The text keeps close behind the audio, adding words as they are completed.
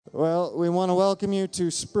welcome you to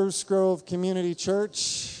Spruce Grove Community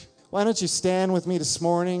Church. Why don't you stand with me this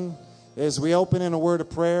morning as we open in a word of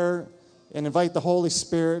prayer and invite the Holy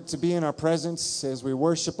Spirit to be in our presence as we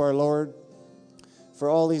worship our Lord for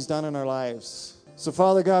all He's done in our lives. So,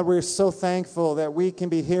 Father God, we're so thankful that we can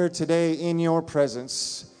be here today in your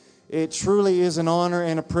presence. It truly is an honor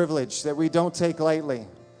and a privilege that we don't take lightly.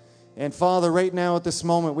 And Father, right now at this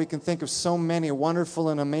moment, we can think of so many wonderful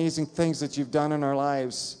and amazing things that you've done in our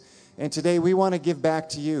lives. And today we want to give back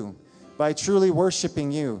to you by truly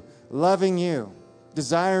worshiping you, loving you,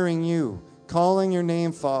 desiring you, calling your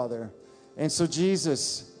name, Father. And so,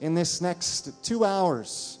 Jesus, in this next 2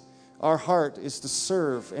 hours, our heart is to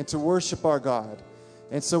serve and to worship our God.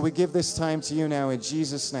 And so we give this time to you now in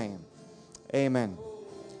Jesus' name. Amen.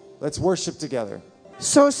 Let's worship together.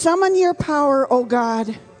 So summon your power, O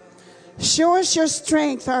God. Show us your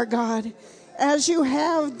strength, our God, as you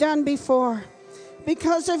have done before.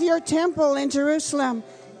 Because of your temple in Jerusalem,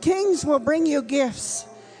 kings will bring you gifts.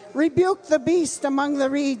 Rebuke the beast among the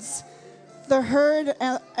reeds, the herd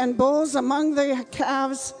and bulls among the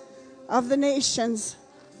calves of the nations.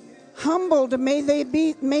 Humbled may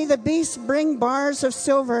the beast bring bars of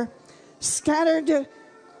silver. Scattered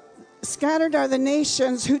are the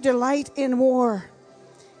nations who delight in war.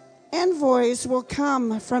 Envoys will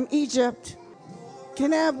come from Egypt.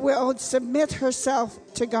 Kenab will submit herself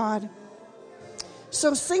to God.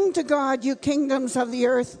 So sing to God, you kingdoms of the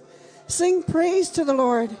earth. Sing praise to the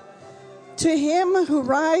Lord. To him who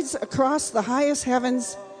rides across the highest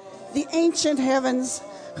heavens, the ancient heavens,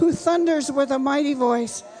 who thunders with a mighty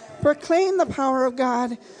voice. Proclaim the power of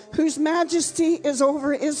God, whose majesty is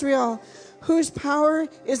over Israel, whose power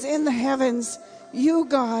is in the heavens. You,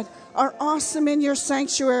 God, are awesome in your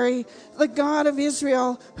sanctuary, the God of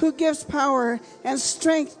Israel, who gives power and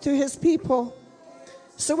strength to his people.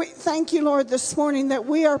 So we thank you, Lord, this morning that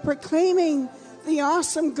we are proclaiming the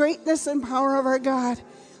awesome greatness and power of our God.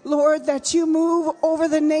 Lord, that you move over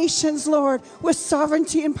the nations, Lord, with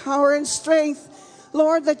sovereignty and power and strength.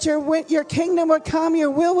 Lord, that your kingdom would come,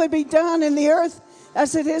 your will would be done in the earth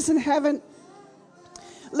as it is in heaven.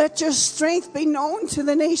 Let your strength be known to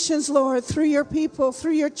the nations, Lord, through your people,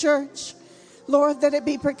 through your church. Lord, that it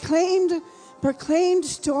be proclaimed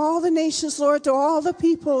to all the nations, Lord, to all the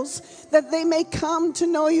peoples, that they may come to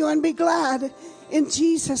know you and be glad in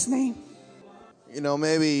Jesus' name. You know,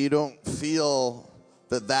 maybe you don't feel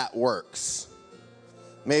that works.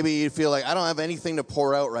 Maybe you feel like, I don't have anything to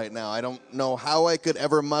pour out right now. I don't know how I could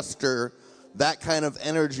ever muster that kind of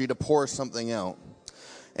energy to pour something out.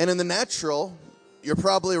 And in the natural, you're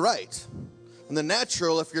probably right. In the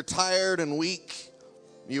natural, if you're tired and weak,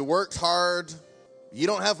 you worked hard, you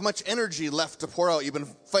don't have much energy left to pour out. You've been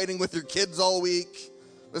fighting with your kids all week.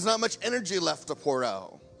 There's not much energy left to pour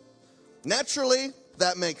out. Naturally,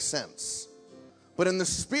 that makes sense. But in the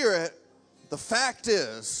spirit, the fact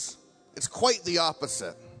is, it's quite the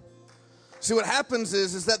opposite. See, what happens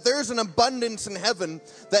is that there's an abundance in heaven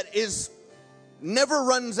that never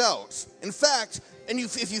runs out. In fact,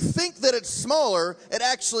 if you think that it's smaller, it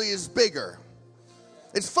actually is bigger.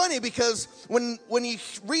 It's funny because when you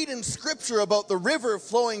read in Scripture about the river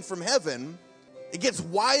flowing from heaven, it gets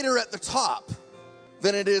wider at the top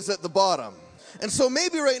than it is at the bottom. And so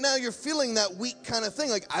maybe right now you're feeling that weak kind of thing,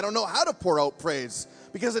 like, I don't know how to pour out praise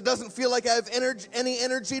because it doesn't feel like I have any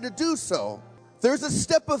energy to do so. There's a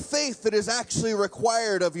step of faith that is actually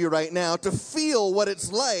required of you right now to feel what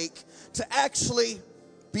it's like to actually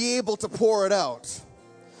be able to pour it out.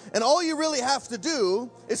 And all you really have to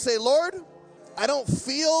do is say, Lord, I don't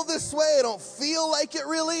feel this way. I don't feel like it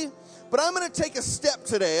really. But I'm going to take a step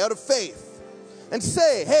today out of faith and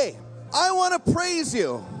say, hey, I want to praise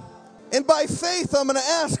you. And by faith, I'm going to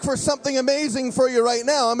ask for something amazing for you right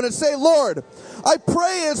now. I'm going to say, Lord, I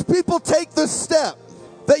pray as people take this step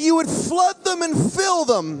that you would flood them and fill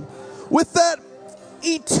them with that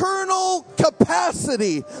eternal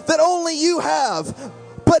capacity that only you have,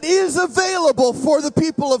 but is available for the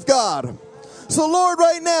people of God. So Lord,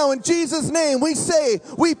 right now, in Jesus' name, we say,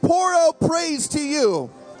 we pour out praise to you.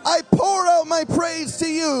 I pour out my praise to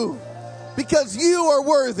you because you are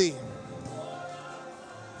worthy.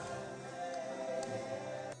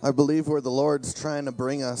 I believe where the Lord's trying to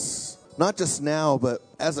bring us, not just now, but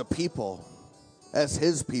as a people, as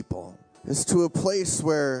his people, is to a place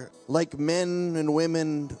where, like men and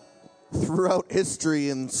women throughout history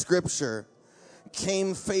and Scripture,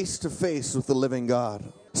 came face to face with the living God.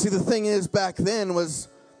 See, the thing is, back then it was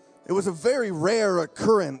a very rare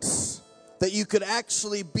occurrence that you could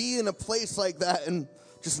actually be in a place like that and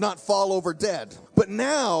just not fall over dead. But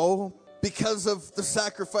now, because of the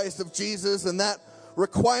sacrifice of Jesus and that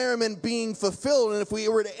requirement being fulfilled. And if we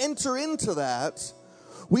were to enter into that,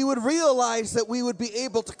 we would realize that we would be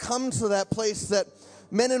able to come to that place that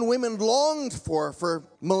men and women longed for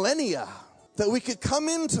millennia, that we could come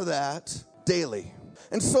into that daily.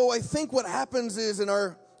 And so I think what happens is in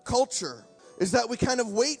our culture is that we kind of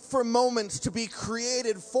wait for moments to be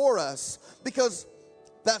created for us because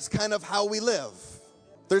that's kind of how we live.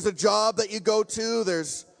 There's a job that you go to,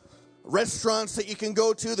 there's restaurants that you can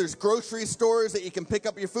go to, there's grocery stores that you can pick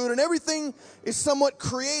up your food, and everything is somewhat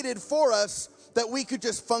created for us that we could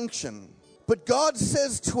just function. But God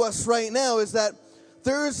says to us right now is that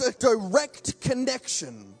there's a direct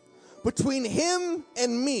connection between Him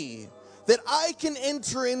and me that I can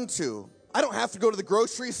enter into. I don't have to go to the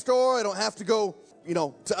grocery store. I don't have to go,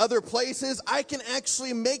 to other places. I can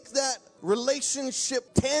actually make that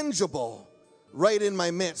relationship tangible right in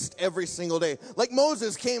my midst every single day. Like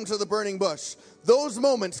Moses came to the burning bush. Those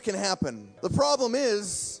moments can happen. The problem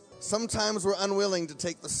is sometimes we're unwilling to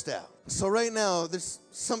take the step. So right now, there's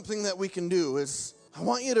something that we can do is I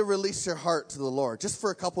want you to release your heart to the Lord just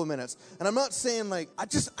for a couple of minutes. And I'm not saying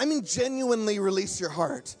genuinely release your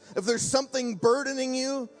heart. If there's something burdening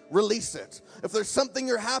you, release it. If there's something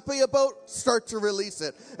you're happy about, start to release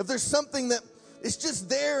it. If there's something that is just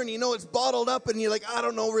there and it's bottled up and you're like, I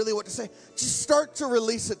don't know really what to say, just start to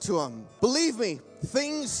release it to Him. Believe me,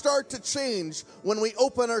 things start to change when we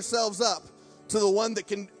open ourselves up to the one that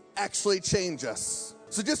can actually change us.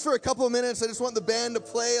 So just for a couple of minutes, I just want the band to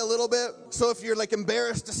play a little bit. So if you're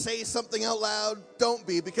embarrassed to say something out loud, don't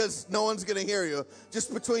be, because no one's going to hear you.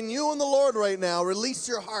 Just between you and the Lord right now, release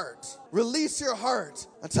your heart. Release your heart.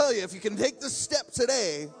 I tell you, if you can take this step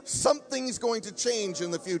today, something's going to change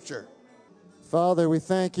in the future. Father, we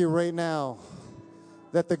thank you right now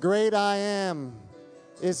that the great I am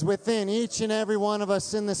is within each and every one of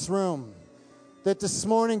us in this room. That this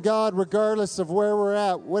morning, God, regardless of where we're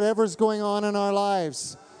at, whatever's going on in our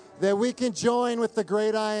lives, that we can join with the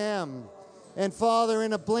great I am. And Father,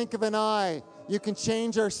 in a blink of an eye, you can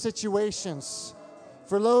change our situations.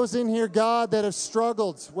 For those in here, God, that have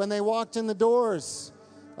struggled when they walked in the doors,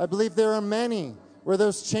 I believe there are many where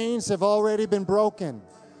those chains have already been broken.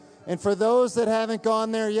 And for those that haven't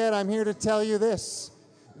gone there yet, I'm here to tell you this.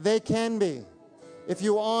 They can be, if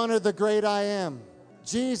you honor the great I am.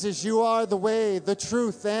 Jesus, you are the way, the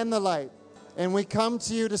truth, and the light. And we come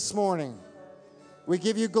to you this morning. We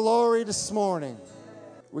give you glory this morning.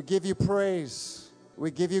 We give you praise. We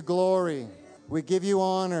give you glory. We give you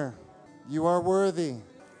honor. You are worthy.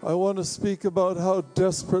 I want to speak about how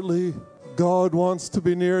desperately God wants to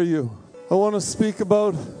be near you. I want to speak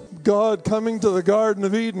about God coming to the Garden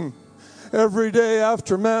of Eden every day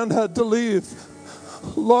after man had to leave,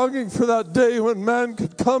 longing for that day when man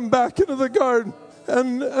could come back into the garden.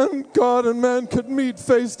 And God and man could meet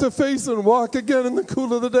face to face and walk again in the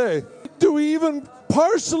cool of the day. Do we even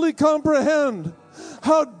partially comprehend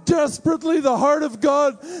how desperately the heart of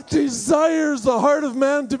God desires the heart of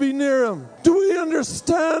man to be near Him? Do we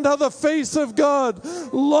understand how the face of God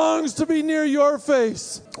longs to be near your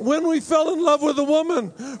face? When we fell in love with a woman,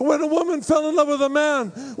 when a woman fell in love with a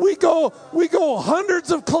man, we go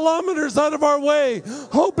hundreds of kilometers out of our way,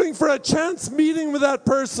 hoping for a chance meeting with that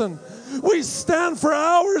person. We stand for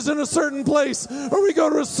hours in a certain place, or we go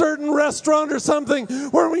to a certain restaurant or something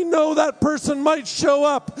where we know that person might show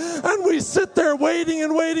up, and we sit there waiting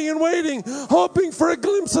and waiting and waiting, hoping for a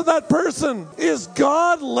glimpse of that person. Is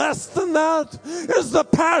God less than that? Is the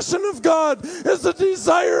passion of God, is the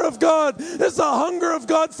desire of God, is the hunger of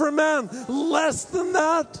God for man less than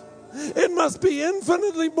that? It must be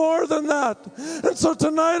infinitely more than that. And so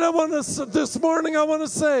tonight this morning I want to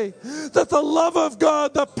say that the love of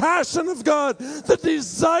God, the passion of God, the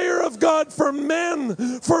desire of God for men,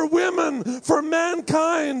 for women, for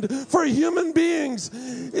mankind, for human beings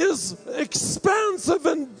is expansive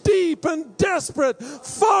and deep and desperate,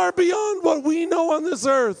 far beyond what we know on this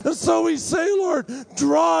earth. And so we say, Lord,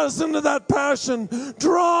 draw us into that passion,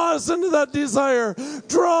 draw us into that desire,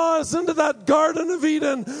 draw us into that Garden of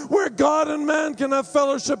Eden where God and man can have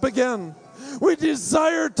fellowship again. We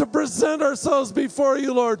desire to present ourselves before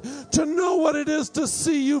you, Lord, to know what it is to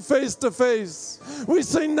see you face to face. We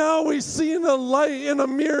say now we see in a light, in a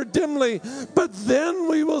mirror dimly, but then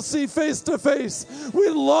we will see face to face. We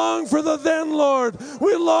long for the then, Lord.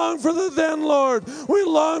 We long for the then, Lord. We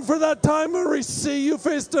long for that time when we see you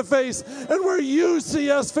face to face and where you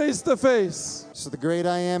see us face to face. So the great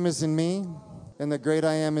I am is in me, and the great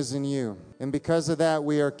I am is in you. And because of that,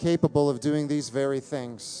 we are capable of doing these very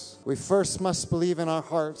things. We first must believe in our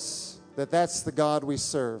hearts that that's the God we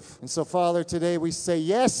serve. And so, Father, today we say,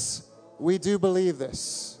 yes, we do believe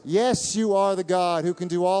this. Yes, you are the God who can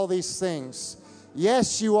do all these things.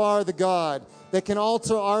 Yes, you are the God that can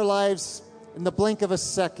alter our lives in the blink of a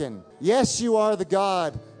second. Yes, you are the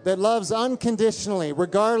God that loves unconditionally,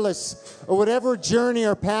 regardless of whatever journey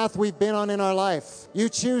or path we've been on in our life. You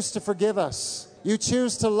choose to forgive us. You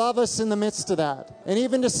choose to love us in the midst of that. And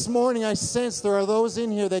even this morning, I sense there are those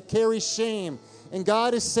in here that carry shame. And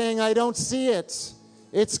God is saying, I don't see it.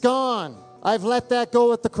 It's gone. I've let that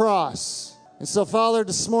go at the cross. And so, Father,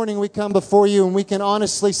 this morning we come before you and we can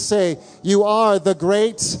honestly say, you are the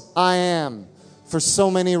great I am for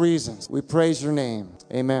so many reasons. We praise your name.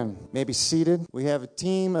 Amen. May be seated. We have a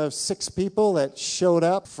team of 6 people that showed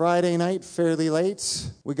up Friday night fairly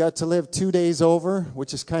late. We got to live 2 days over,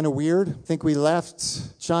 which is kind of weird. I think we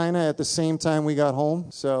left China at the same time we got home.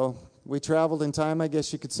 So we traveled in time, I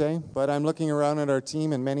guess you could say. But I'm looking around at our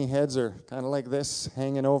team, and many heads are kind of like this,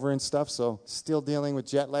 hanging over and stuff. So still dealing with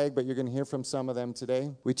jet lag, but you're going to hear from some of them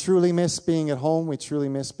today. We truly miss being at home. We truly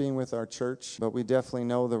miss being with our church. But we definitely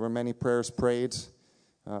know there were many prayers prayed.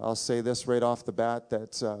 I'll say this right off the bat,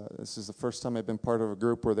 that this is the first time I've been part of a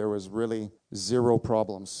group where there was really 0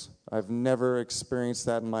 problems. I've never experienced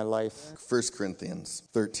that in my life. 1 Corinthians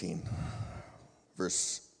 13,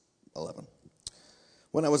 verse 11.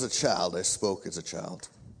 When I was a child, I spoke as a child.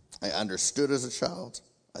 I understood as a child.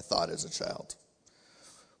 I thought as a child.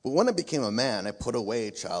 But when I became a man, I put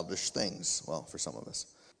away childish things. Well, for some of us.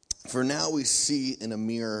 For now we see in a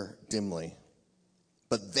mirror dimly,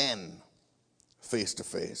 but then face to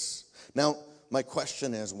face. Now, my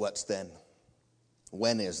question is, what's then?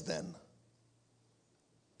 When is then?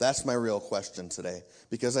 That's my real question today,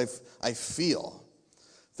 because I feel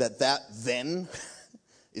that then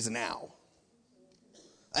is now.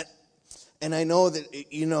 And I know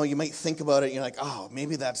that, you might think about it, and you're like, oh,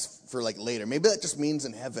 maybe that's for like later. Maybe that just means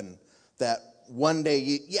in heaven that one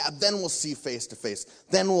day, then we'll see face to face.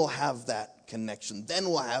 Then we'll have that connection. Then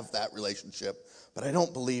we'll have that relationship. But I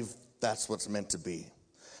don't believe that's what's meant to be.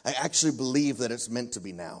 I actually believe that it's meant to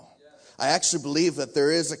be now. I actually believe that there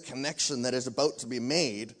is a connection that is about to be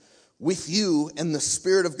made with you and the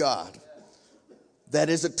Spirit of God that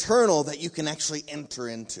is eternal, that you can actually enter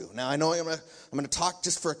into. Now, I know I'm going to talk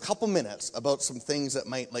just for a couple minutes about some things that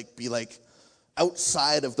might be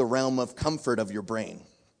outside of the realm of comfort of your brain.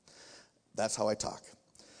 That's how I talk.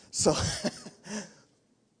 So,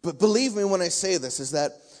 but believe me when I say this, is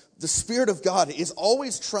that the Spirit of God is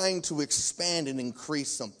always trying to expand and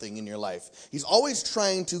increase something in your life. He's always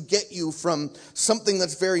trying to get you from something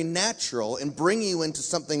that's very natural and bring you into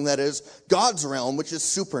something that is God's realm, which is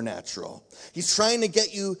supernatural. He's trying to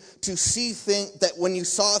get you to see that when you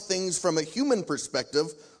saw things from a human perspective,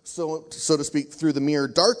 so to speak, through the mirror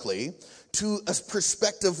darkly, to a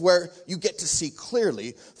perspective where you get to see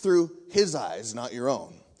clearly through His eyes, not your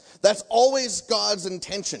own. That's always God's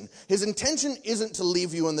intention. His intention isn't to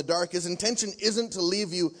leave you in the dark. His intention isn't to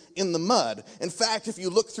leave you in the mud. In fact, if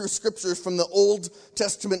you look through scriptures from the Old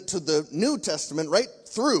Testament to the New Testament, right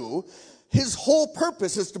through, His whole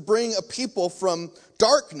purpose is to bring a people from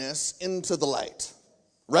darkness into the light.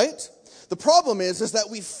 Right? The problem is that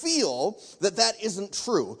we feel that isn't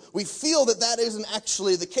true. We feel that isn't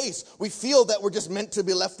actually the case. We feel that we're just meant to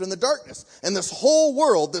be left in the darkness. And this whole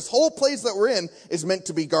world, this whole place that we're in, is meant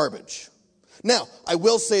to be garbage. Now, I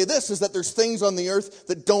will say this, is that there's things on the earth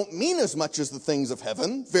that don't mean as much as the things of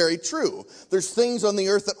heaven. Very true. There's things on the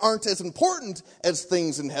earth that aren't as important as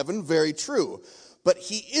things in heaven. Very true. But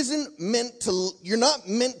you're not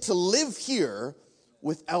meant to live here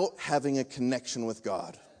without having a connection with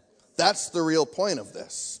God. That's the real point of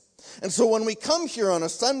this. And so when we come here on a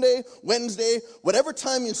Sunday, Wednesday, whatever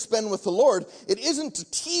time you spend with the Lord, it isn't to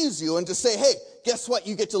tease you and to say, hey, guess what?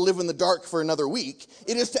 You get to live in the dark for another week.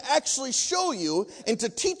 It is to actually show you and to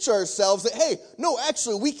teach ourselves that, hey, no,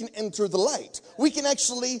 actually we can enter the light. We can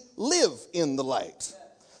actually live in the light.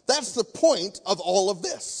 That's the point of all of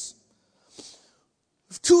this.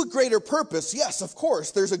 To a greater purpose, yes, of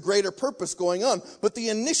course, there's a greater purpose going on. But the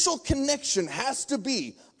initial connection has to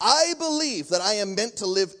be, I believe that I am meant to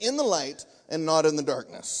live in the light and not in the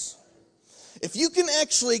darkness. If you can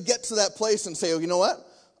actually get to that place and say, oh, you know what?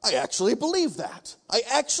 I actually believe that. I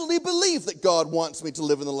actually believe that God wants me to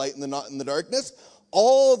live in the light and not in the darkness.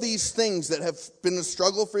 All these things that have been a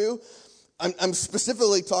struggle for you, I'm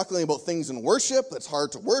specifically talking about things in worship. It's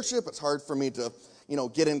hard to worship. It's hard for me to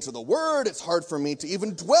get into the Word. It's hard for me to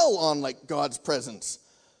even dwell on God's presence.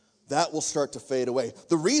 That will start to fade away.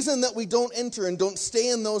 The reason that we don't enter and don't stay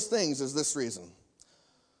in those things is this reason.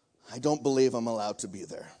 I don't believe I'm allowed to be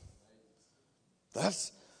there.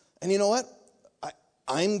 And you know what?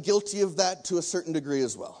 I'm guilty of that to a certain degree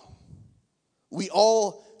as well. We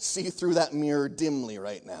all see through that mirror dimly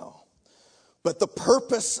right now. But the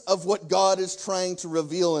purpose of what God is trying to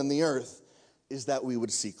reveal in the earth is that we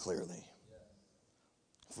would see clearly.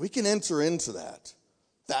 If we can enter into that,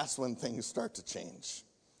 that's when things start to change.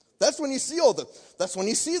 That's when you see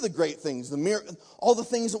the great things, all the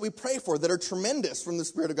things that we pray for that are tremendous from the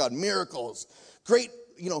Spirit of God, miracles, great,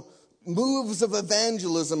 moves of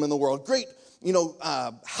evangelism in the world, great,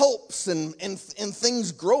 helps and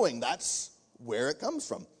things growing. That's where it comes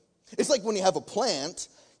from. It's like when you have a plant,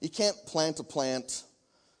 you can't plant a plant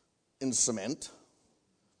in cement.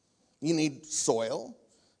 You need soil,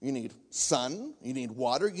 you need sun, you need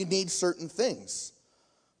water, you need certain things.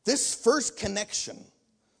 This first connection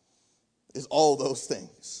is all those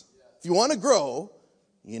things. If you want to grow,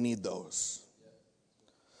 you need those.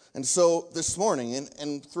 And so this morning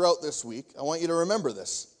and throughout this week, I want you to remember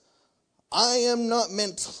this. I am not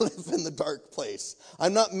meant to live in the dark place.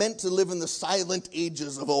 I'm not meant to live in the silent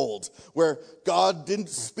ages of old where God didn't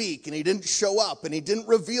speak and he didn't show up and he didn't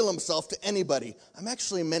reveal himself to anybody. I'm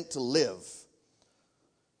actually meant to live.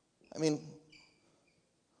 I mean,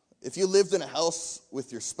 if you lived in a house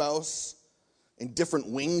with your spouse in different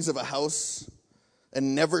wings of a house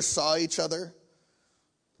and never saw each other,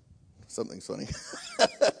 something's funny.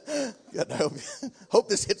 God, I hope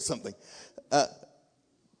this hits something.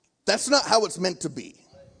 That's not how it's meant to be.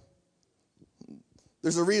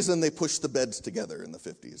 There's a reason they pushed the beds together in the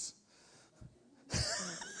 50s.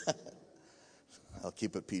 I'll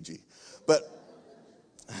keep it PG. But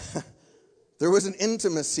there was an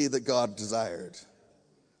intimacy that God desired.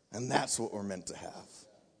 And that's what we're meant to have.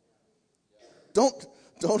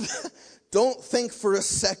 Don't think for a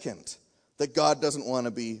second that God doesn't want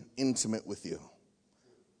to be intimate with you.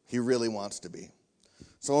 He really wants to be.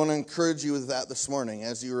 So I want to encourage you with that this morning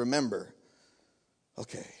as you remember,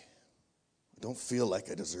 okay, I don't feel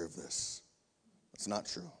like I deserve this. That's not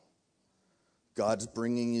true. God's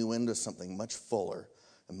bringing you into something much fuller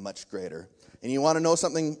and much greater. And you want to know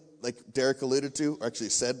something like Derek alluded to, or actually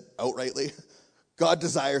said outrightly? God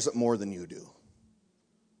desires it more than you do.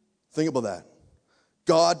 Think about that.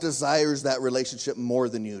 God desires that relationship more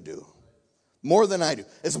than you do. More than I do.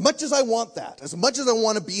 As much as I want that, as much as I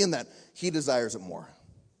want to be in that, he desires it more.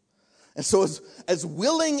 And so as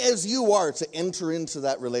willing as you are to enter into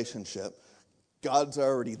that relationship, God's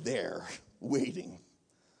already there, waiting.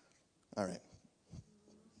 All right.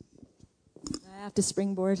 I have to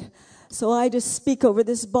springboard. So I just speak over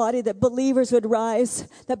this body that believers would rise,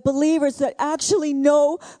 that believers that actually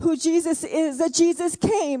know who Jesus is, that Jesus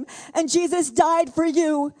came and Jesus died for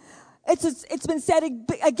you. It's been said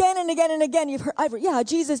again and again and again. You've heard,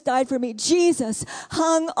 Jesus died for me. Jesus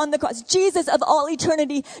hung on the cross. Jesus of all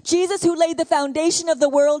eternity. Jesus who laid the foundation of the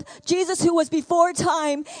world. Jesus who was before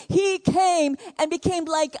time. He came and became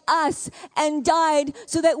like us and died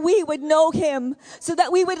so that we would know him, so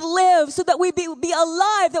that we would live, so that we'd be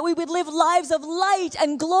alive, that we would live lives of light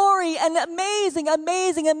and glory and amazing,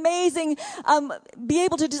 be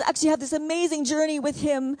able to just actually have this amazing journey with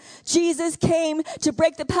him. Jesus came to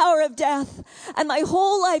break the power of death. And my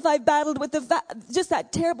whole life I've battled with just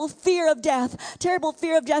that terrible fear of death.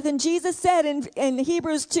 And Jesus said in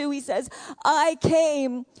Hebrews 2, he says, I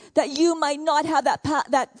came that you might not have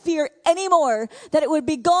that fear anymore, that it would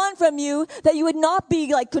be gone from you, that you would not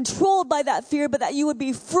be like controlled by that fear, but that you would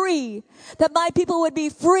be free, that my people would be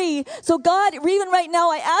free. So God, even right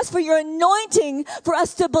now, I ask for your anointing for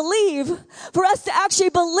us to believe, for us to actually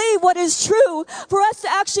believe what is true, for us to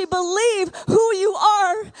actually believe who you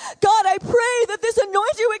are. God, I pray that this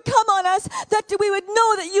anointing would come on us, that we would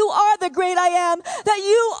know that you are the great I am, that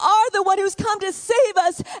you are the one who's come to save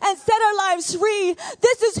us and set our lives free.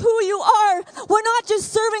 This is who you are. We're not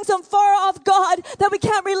just serving some far off God that we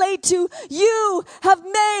can't relate to. You have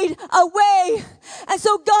made a way. And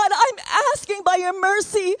so God, I'm asking by your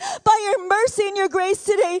mercy and your grace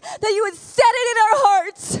today, that you would set it in our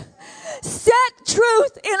hearts. Set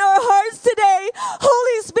truth in our hearts today.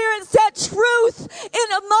 Holy Spirit, set truth in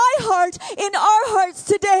my heart, in our hearts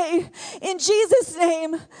today. In Jesus'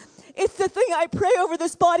 name. It's the thing I pray over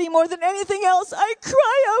this body more than anything else. I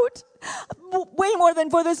cry out way more than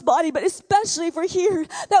for this body, but especially for here,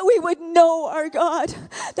 that we would know our God,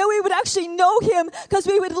 that we would actually know him, because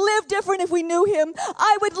we would live different if we knew him.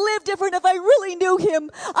 I would live different if I really knew him.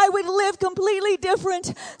 I would live completely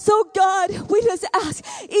different. So God, we just ask,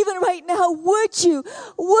 even right now, would you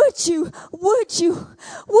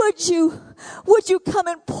come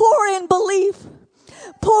and pour in belief?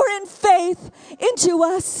 Pour in faith into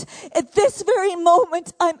us. At this very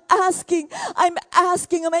moment, I'm asking, I'm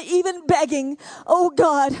even begging, oh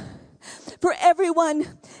God, for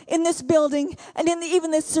everyone in this building and in even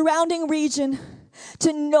the surrounding region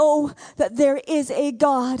to know that there is a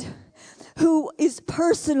God who is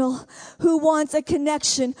personal, who wants a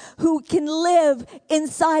connection, who can live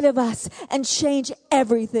inside of us and change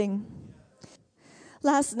everything.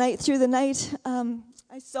 Last night, through the night,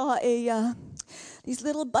 I saw these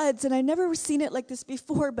little buds, and I've never seen it like this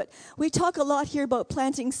before, but we talk a lot here about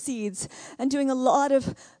planting seeds and doing a lot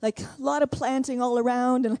of planting all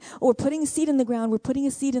around, and we're putting a seed in the ground, we're putting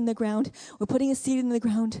a seed in the ground, we're putting a seed in the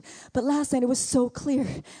ground. But last night it was so clear.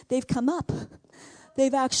 They've come up.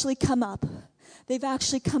 They've actually come up. They've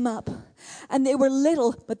actually come up. And they were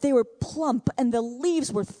little, but they were plump, and the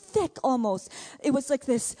leaves were thick almost. It was like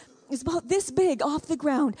this. It's about this big off the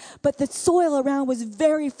ground, but the soil around was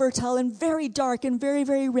very fertile and very dark and very,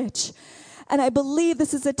 very rich. And I believe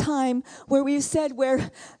this is a time where we've said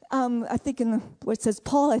I think where it says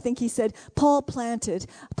Paul, I think he said, Paul planted,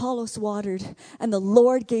 Apollos watered, and the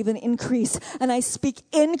Lord gave an increase. And I speak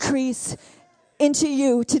increase into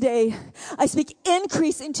you today. I speak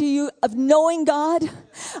increase into you of knowing God.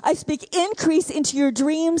 I speak increase into your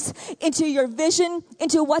dreams, into your vision,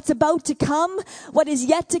 into what's about to come, what is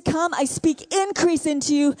yet to come. I speak increase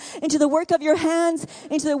into you, into the work of your hands,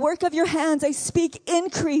 into the work of your hands. I speak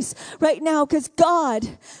increase right now because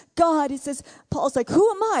God, it says, Paul's like, who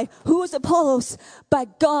am I? Who is Apollos?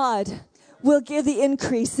 But God will give the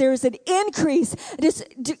increase. There is an increase. Just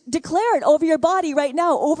declare it over your body right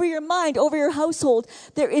now, over your mind, over your household.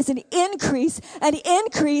 There is an increase, an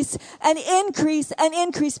increase, an increase, an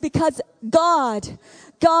increase because God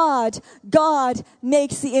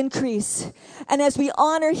makes the increase. And as we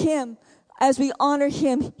honor him,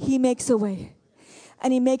 he makes a way.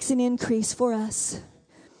 And he makes an increase for us.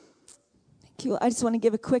 Thank you. I just want to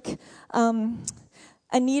give a quick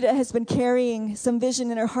Anita has been carrying some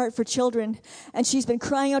vision in her heart for children, and she's been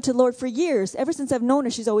crying out to the Lord for years. Ever since I've known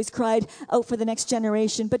her, she's always cried out for the next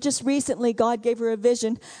generation. But just recently, God gave her a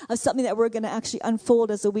vision of something that we're going to actually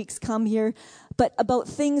unfold as the weeks come here, but about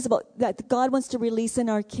things that God wants to release in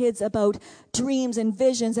our kids, about dreams and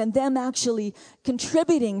visions, and them actually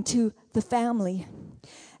contributing to the family.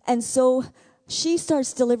 And so she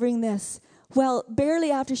starts delivering this. Well,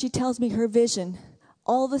 barely after she tells me her vision,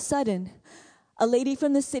 all of a sudden, a lady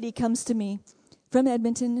from the city comes to me from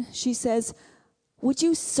Edmonton. She says, would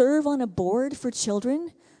you serve on a board for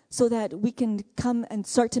children so that we can come and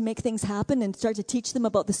start to make things happen and start to teach them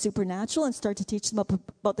about the supernatural and start to teach them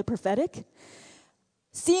about the prophetic?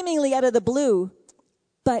 Seemingly out of the blue,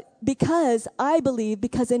 but because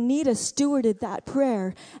Anita stewarded that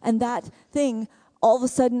prayer and that thing, all of a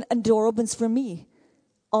sudden a door opens for me.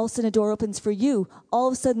 All of a sudden a door opens for you. All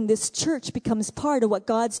of a sudden this church becomes part of what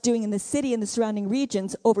God's doing in the city and the surrounding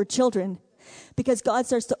regions over children. Because God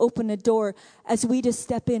starts to open a door as we just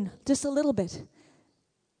step in just a little bit.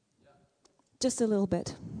 Just a little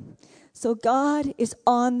bit. So God is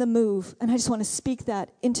on the move. And I just want to speak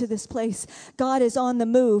that into this place. God is on the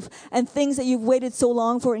move. And things that you've waited so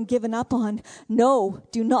long for and given up on, no,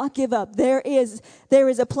 do not give up. There is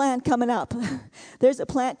a plant coming up. There's a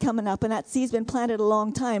plant coming up. And that seed's been planted a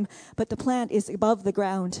long time. But the plant is above the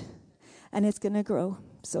ground. And it's going to grow.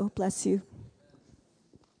 So bless you.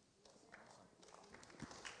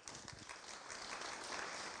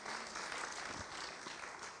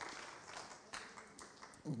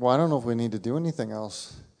 Well, I don't know if we need to do anything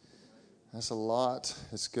else. That's a lot.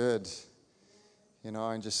 It's good. You know,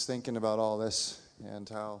 I'm just thinking about all this and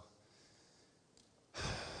how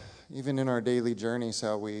even in our daily journeys,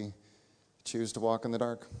 how we choose to walk in the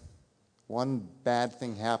dark. One bad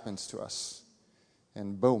thing happens to us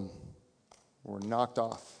and boom, we're knocked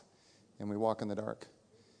off and we walk in the dark.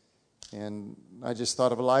 And I just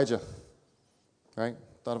thought of Elijah, right?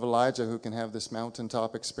 Thought of Elijah who can have this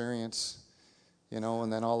mountaintop experience. You know,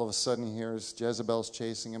 and then all of a sudden he hears Jezebel's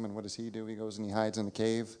chasing him, and what does he do? He goes and he hides in the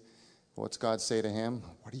cave. What's God say to him?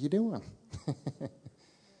 What are you doing?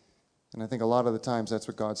 And I think a lot of the times that's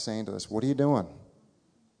what God's saying to us. What are you doing?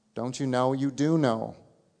 Don't you know? You do know.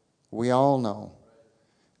 We all know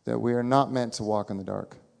that we are not meant to walk in the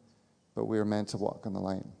dark, but we are meant to walk in the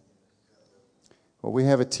light. Well, we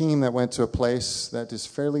have a team that went to a place that is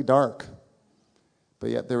fairly dark, but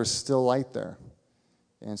yet there is still light there.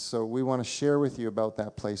 And so we want to share with you about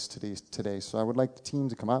that place today. So I would like the team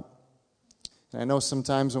to come up. And I know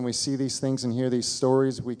sometimes when we see these things and hear these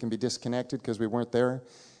stories, we can be disconnected because we weren't there.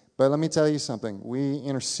 But let me tell you something. We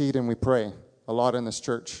intercede and we pray a lot in this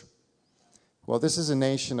church. Well, this is a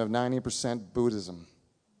nation of 90% Buddhism.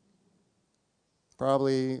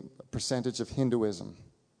 Probably a percentage of Hinduism.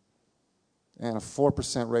 And a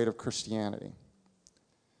 4% rate of Christianity.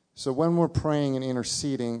 So when we're praying and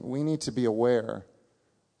interceding, we need to be aware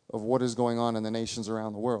of what is going on in the nations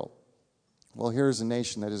around the world. Well, here's a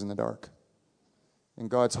nation that is in the dark. And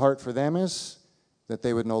God's heart for them is that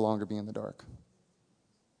they would no longer be in the dark.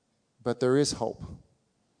 But there is hope,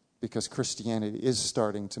 because Christianity is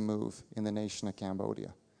starting to move in the nation of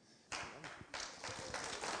Cambodia.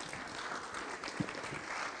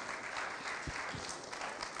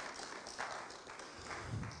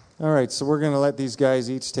 All right, so we're going to let these guys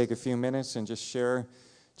each take a few minutes and just share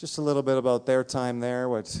just a little bit about their time there,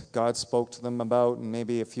 what God spoke to them about, and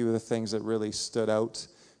maybe a few of the things that really stood out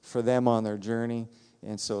for them on their journey.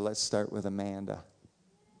 And so let's start with Amanda.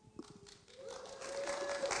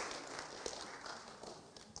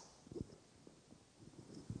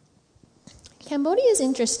 Cambodia is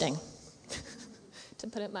interesting, to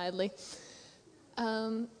put it mildly.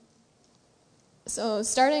 So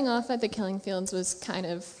starting off at the killing fields was kind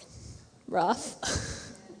of rough,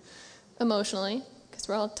 emotionally, because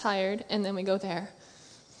we're all tired, and then we go there.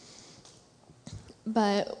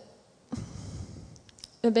 But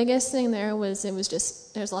the biggest thing there was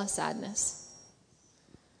there's a lot of sadness.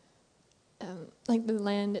 Like the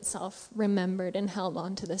land itself remembered and held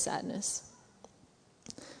on to the sadness.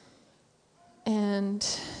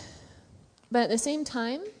 But at the same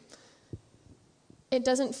time, it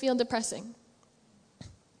doesn't feel depressing.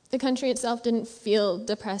 The country itself didn't feel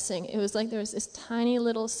depressing. It was like there was this tiny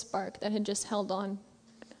little spark that had just held on,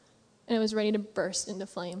 and it was ready to burst into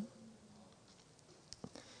flame.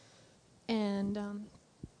 And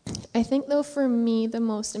I think, though, for me, the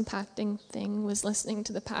most impacting thing was listening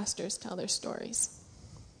to the pastors tell their stories.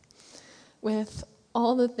 With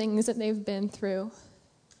all the things that they've been through,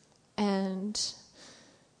 and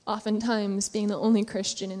oftentimes being the only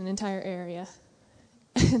Christian in an entire area,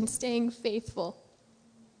 and staying faithful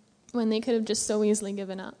when they could have just so easily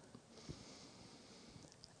given up.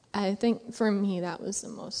 I think for me that was the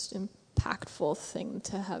most impactful thing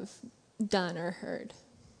to have done or heard.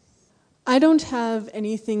 I don't have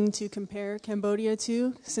anything to compare Cambodia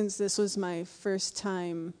to, since this was my first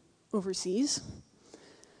time overseas.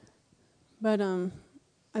 But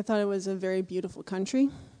I thought it was a very beautiful country.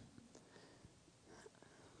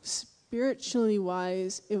 Spiritually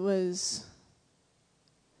wise, it was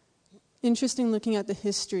interesting looking at the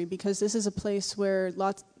history, because this is a place where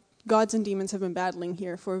gods and demons have been battling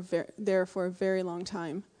here for a very long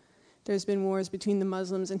time. There's been wars between the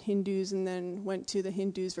Muslims and Hindus, and then went to the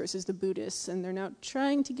Hindus versus the Buddhists, and they're now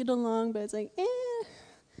trying to get along, but it's like,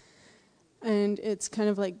 And it's kind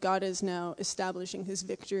of like God is now establishing his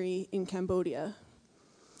victory in Cambodia.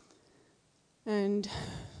 And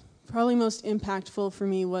probably most impactful for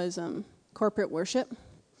me was corporate worship.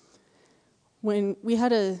 When we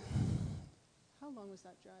had how long was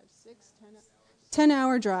that drive?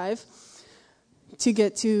 10-hour drive to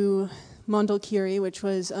get to Mondulkiri, which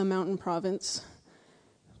was a mountain province.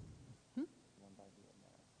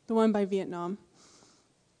 The one by Vietnam.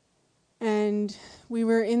 And we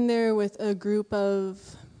were in there with a group of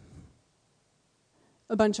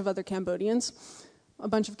a bunch of Cambodians.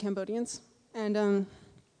 And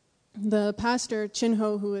the pastor, Chin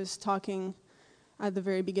Ho, who was talking at the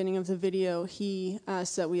very beginning of the video, he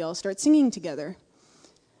asked that we all start singing together.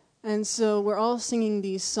 And so we're all singing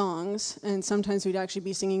these songs, and sometimes we'd actually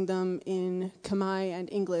be singing them in Khmer and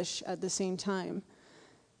English at the same time.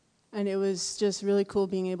 And it was just really cool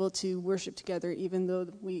being able to worship together, even though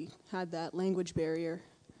we had that language barrier.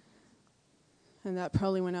 And that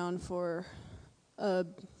probably went on for 10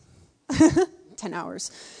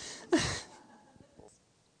 hours.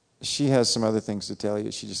 She has some other things to tell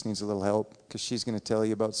you. She just needs a little help, because she's going to tell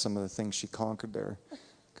you about some of the things she conquered there.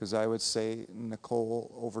 Because I would say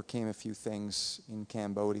Nicole overcame a few things in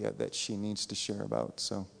Cambodia that she needs to share about.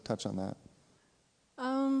 So touch on that.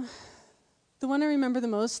 The one I remember the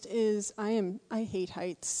most is I hate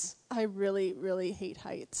heights. I really, really hate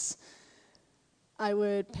heights. I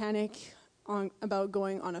would panic about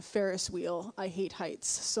going on a Ferris wheel. I hate heights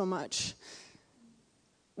so much.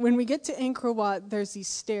 When we get to Angkor Wat, there's these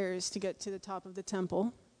stairs to get to the top of the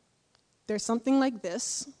temple. There's something like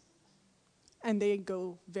this, and they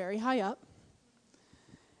go very high up.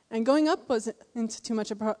 And going up wasn't too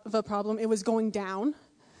much of a problem. It was going down.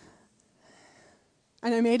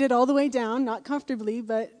 And I made it all the way down, not comfortably,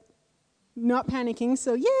 but not panicking,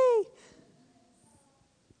 so yay!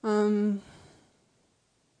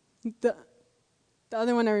 The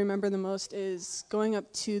other one I remember the most is going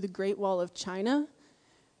up to the Great Wall of China.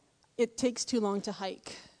 It takes too long to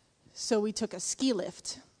hike, so we took a ski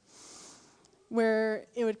lift, where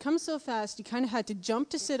it would come so fast, you kind of had to jump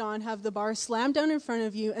to sit on, have the bar slam down in front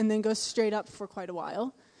of you, and then go straight up for quite a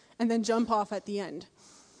while, and then jump off at the end.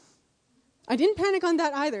 I didn't panic on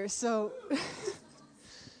that either, so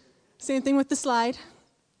same thing with the slide.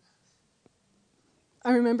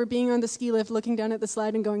 I remember being on the ski lift, looking down at the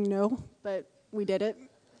slide and going, no, but we did it.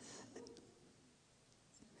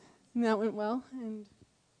 And that went well. And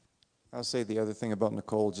I'll say the other thing about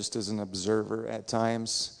Nicole, just as an observer at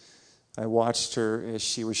times, I watched her as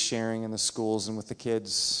she was sharing in the schools and with the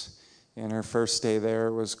kids, and her first day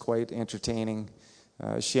there was quite entertaining.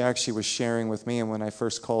 She actually was sharing with me, and when I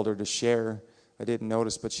first called her to share, I didn't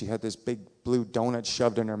notice, but she had this big blue donut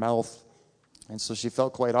shoved in her mouth, and so she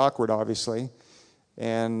felt quite awkward, obviously.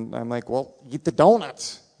 And I'm like, well, eat the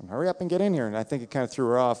donut and hurry up and get in here. And I think it kind of threw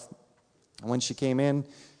her off. And when she came in,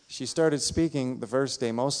 she started speaking the first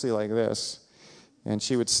day mostly like this. And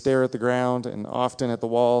she would stare at the ground and often at the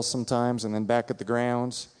wall sometimes and then back at the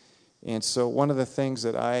ground. And so one of the things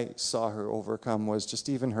that I saw her overcome was just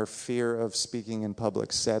even her fear of speaking in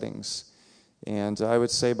public settings. And I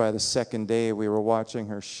would say by the second day, we were watching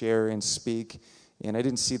her share and speak, and I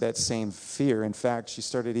didn't see that same fear. In fact, she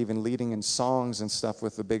started even leading in songs and stuff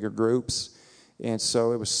with the bigger groups. And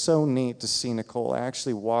so it was so neat to see Nicole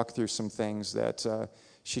actually walk through some things that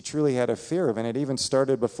she truly had a fear of. And it even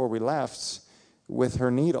started before we left with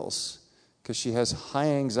her needles, because she has high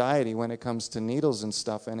anxiety when it comes to needles and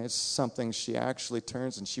stuff, and it's something she actually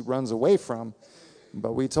turns and she runs away from.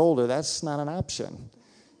 But we told her that's not an option.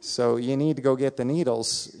 So you need to go get the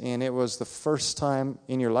needles. And it was the first time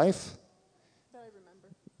in your life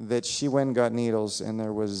that she went and got needles, and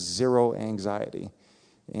there was zero anxiety.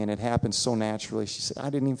 And it happened so naturally. She said, I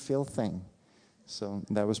didn't even feel a thing. So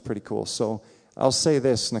that was pretty cool. So I'll say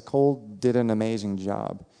this, Nicole did an amazing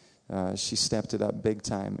job. She stepped it up big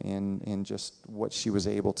time in just what she was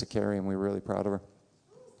able to carry, and we're really proud of her.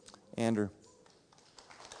 Andrew.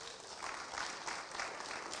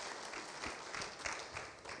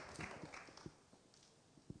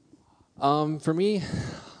 For me,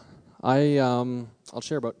 I'll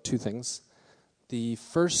share about two things. The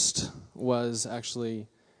first was actually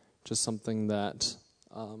just something that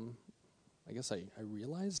I guess I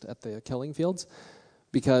realized at the Killing Fields,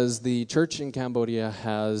 because the church in Cambodia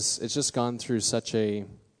it's just gone through such a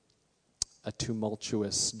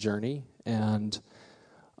tumultuous journey, and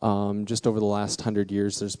just over the last 100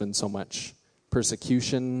 years, there's been so much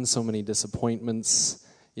persecution, so many disappointments,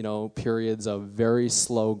 periods of very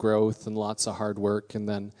slow growth and lots of hard work, and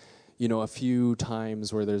then, a few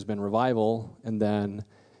times where there's been revival, and then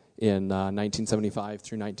in 1975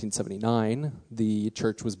 through 1979, the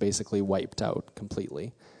church was basically wiped out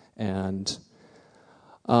completely. And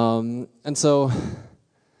so,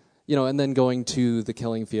 and then going to the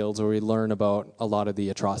Killing Fields where we learn about a lot of the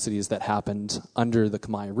atrocities that happened under the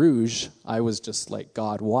Khmer Rouge, I was just like,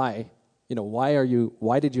 God, why?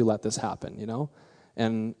 Why did you let this happen,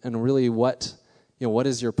 And really what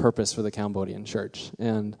is your purpose for the Cambodian church?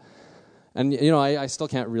 And I still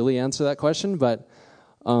can't really answer that question, but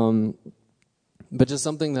just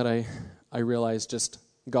something that I realized, just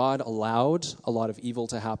God allowed a lot of evil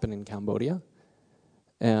to happen in Cambodia,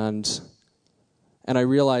 and I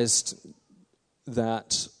realized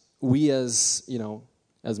that we as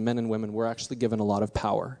men and women, we're actually given a lot of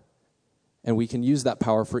power, and we can use that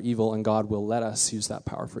power for evil, and God will let us use that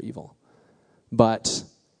power for evil. But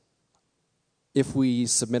if we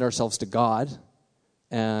submit ourselves to God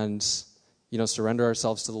and surrender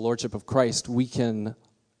ourselves to the Lordship of Christ, we can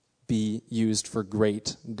be used for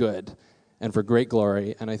great good and for great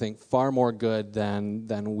glory, and I think far more good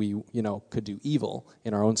than we could do evil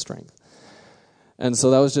in our own strength. And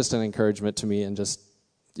so that was just an encouragement to me, and just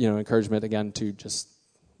encouragement again to just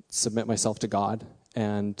submit myself to God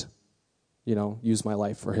and use my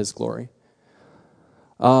life for His glory.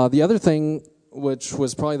 The other thing, which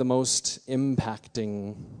was probably the most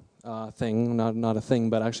impacting thing, not a thing,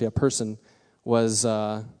 but actually a person, was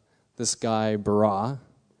this guy, Bara.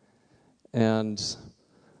 And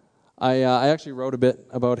I actually wrote a bit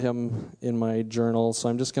about him in my journal, so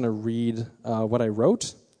I'm just going to read what I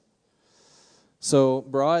wrote. So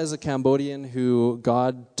Bara is a Cambodian who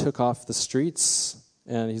God took off the streets,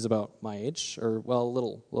 and he's about my age, or, well, a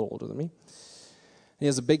little older than me. He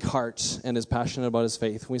has a big heart and is passionate about his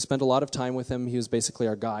faith. We spent a lot of time with him. He was basically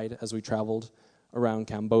our guide as we traveled around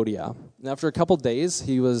Cambodia. And after a couple days,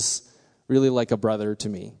 he was really like a brother to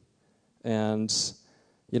me. And,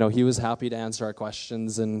 he was happy to answer our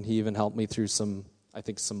questions, and he even helped me through some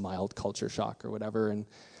mild culture shock or whatever.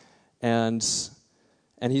 And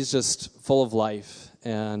he's just full of life,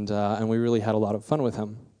 and we really had a lot of fun with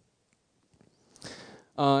him.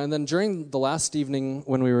 And then during the last evening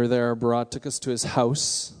when we were there, Bara took us to his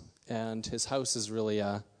house, and his house is really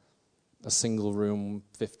a single room,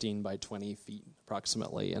 15 by 20 feet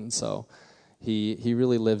approximately, and so he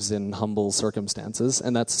really lives in humble circumstances,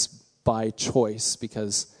 and that's by choice,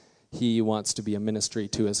 because he wants to be a ministry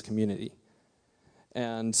to his community.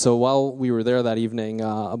 And so while we were there that evening,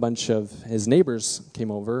 a bunch of his neighbors came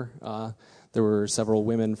over. There were several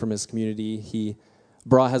women from his community.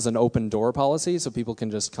 Bra has an open door policy, so people can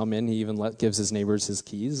just come in. He even gives his neighbors his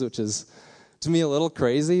keys, which is, to me, a little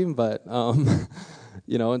crazy, but,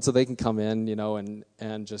 and so they can come in,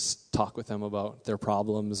 and just talk with him about their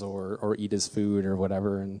problems or eat his food or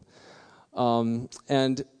whatever.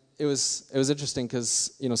 And it was interesting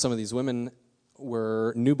because, some of these women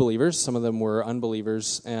were new believers, some of them were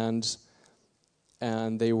unbelievers, and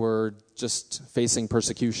they were just facing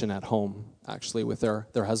persecution at home, actually, with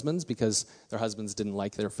their husbands, because their husbands didn't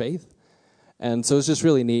like their faith. And so it was just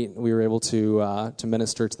really neat. We were able to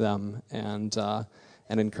minister to them and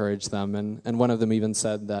encourage them. And one of them even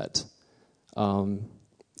said that,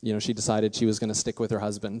 she decided she was going to stick with her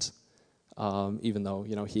husband, even though,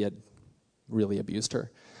 he had really abused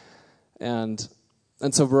her. And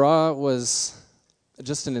so Bra was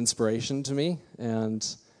just an inspiration to me, and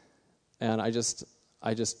I just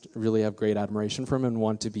really have great admiration for him and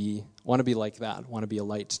want to be like that. Want to be a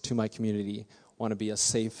light to my community. Want to be a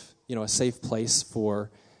safe place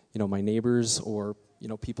for my neighbors or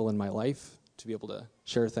people in my life to be able to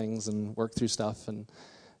share things and work through stuff and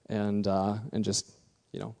just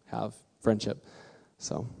have friendship.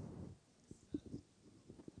 So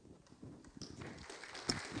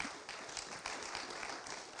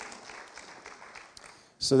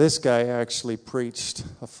this guy actually preached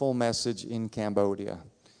a full message in Cambodia.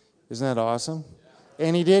 Isn't that awesome?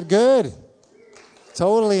 And he did good.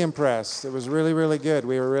 Totally impressed. It was really, really good.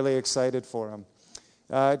 We were really excited for him.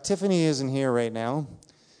 Tiffany isn't here right now,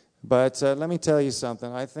 but let me tell you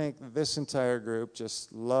something. I think this entire group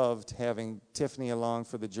just loved having Tiffany along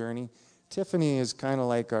for the journey. Tiffany is kind of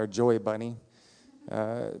like our joy bunny.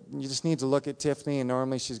 You just need to look at Tiffany, and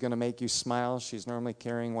normally she's going to make you smile. She's normally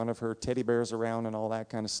carrying one of her teddy bears around and all that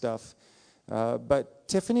kind of stuff. But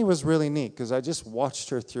Tiffany was really neat because I just watched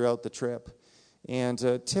her throughout the trip. And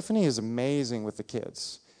Tiffany is amazing with the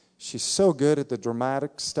kids. She's so good at the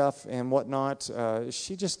dramatic stuff and whatnot.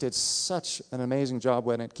 She just did such an amazing job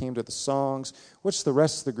when it came to the songs, which the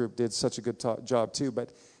rest of the group did such a good job too.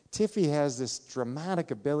 But Tiffy has this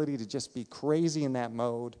dramatic ability to just be crazy in that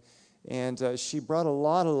mode. And she brought a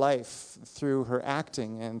lot of life through her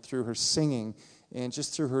acting and through her singing and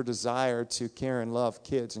just through her desire to care and love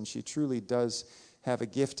kids. And she truly does have a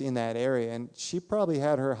gift in that area. And she probably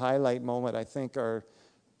had her highlight moment, I think, our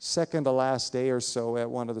second to last day or so at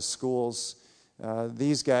one of the schools.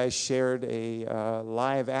 These guys shared a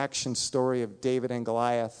live action story of David and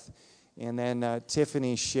Goliath. And then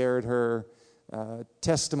Tiffany shared her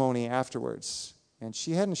testimony afterwards. And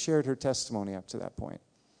she hadn't shared her testimony up to that point.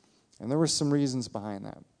 And there were some reasons behind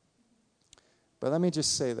that. But let me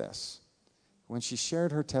just say this. When she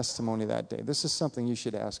shared her testimony that day, this is something you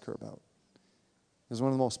should ask her about. It was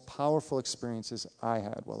one of the most powerful experiences I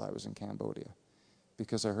had while I was in Cambodia,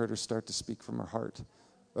 because I heard her start to speak from her heart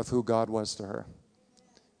of who God was to her.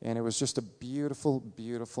 And it was just a beautiful,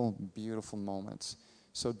 beautiful, beautiful moment.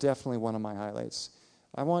 So definitely one of my highlights.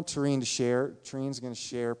 I want Tareen to share. Tareen's going to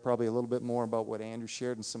share probably a little bit more about what Andrew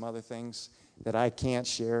shared and some other things that I can't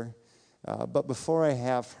share. But before I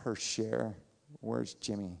have her share, where's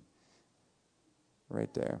Jimmy?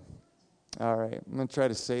 Right there. All right, I'm going to try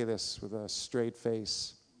to say this with a straight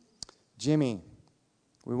face. Jimmy,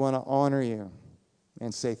 we want to honor you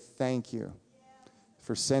and say thank you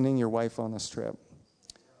for sending your wife on this trip.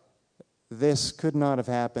 This could not have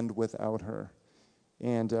happened without her.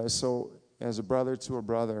 And so as a brother to a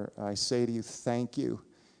brother, I say to you, thank you.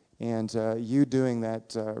 And you doing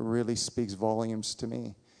that really speaks volumes to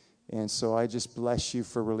me. And so I just bless you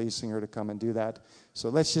for releasing her to come and do that. So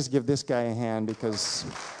let's just give this guy a hand, because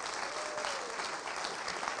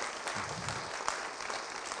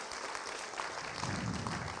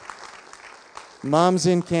Mom's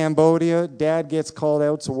in Cambodia, Dad gets called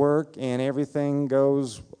out to work, and everything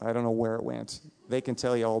goes, I don't know where it went. They can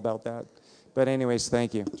tell you all about that. But anyways,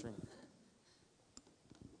 thank you.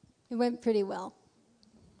 It went pretty well.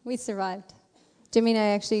 We survived. Jimmy and I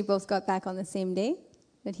actually both got back on the same day,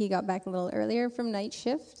 but he got back a little earlier from night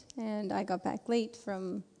shift, and I got back late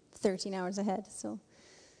from 13 hours ahead. So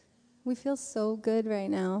we feel so good right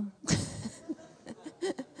now.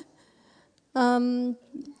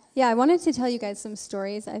 Yeah, I wanted to tell you guys some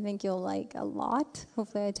stories I think you'll like a lot.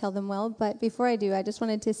 Hopefully I tell them well. But before I do, I just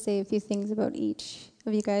wanted to say a few things about each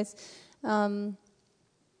of you guys. I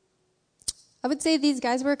would say these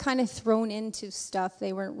guys were kind of thrown into stuff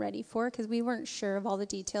they weren't ready for, because we weren't sure of all the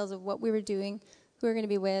details of what we were doing, who we were going to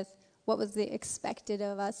be with, what was the expected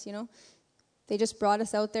of us, you know. They just brought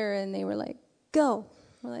us out there and they were like, go.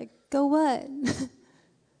 We're like, go what?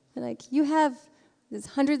 They're like, you have there's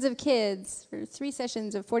hundreds of kids for 3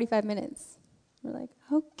 sessions of 45 minutes. We're like,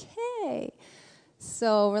 okay.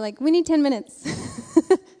 So we're like, we need 10 minutes.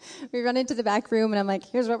 We run into the back room, and I'm like,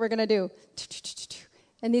 here's what we're going to do.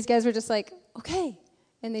 And these guys were just like, okay.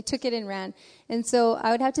 And they took it and ran. And so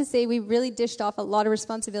I would have to say we really dished off a lot of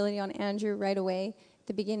responsibility on Andrew right away at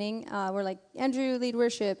the beginning. We're like, Andrew, lead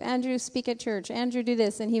worship. Andrew, speak at church. Andrew, do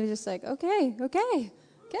this. And he was just like, okay.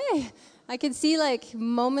 I could see like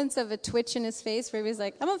moments of a twitch in his face where he was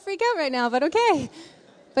like, I'm going to freak out right now, but okay.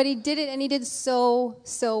 But he did it, and he did so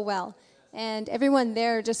well. And everyone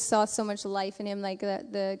there just saw so much life in him. Like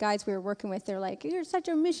the guys we were working with, they're like, you're such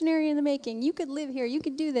a missionary in the making. You could live here. You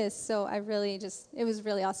could do this. So I really it was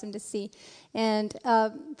really awesome to see. And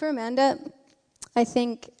for Amanda, I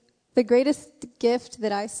think the greatest gift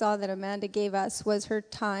that I saw that Amanda gave us was her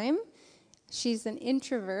time. She's an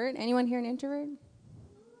introvert. Anyone here an introvert?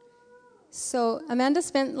 So Amanda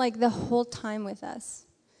spent like the whole time with us.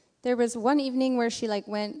 There was one evening where she like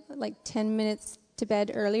went like 10 minutes to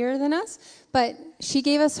bed earlier than us, but she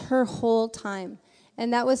gave us her whole time.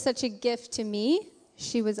 And that was such a gift to me.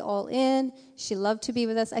 She was all in. She loved to be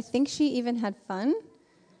with us. I think she even had fun.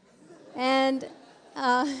 And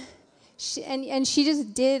she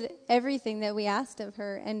just did everything that we asked of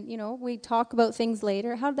her. And, you know, we talk about things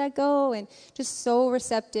later. How'd that go? And just so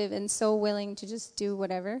receptive and so willing to just do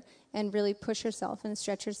whatever and really push herself and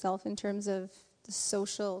stretch herself in terms of the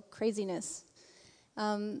social craziness.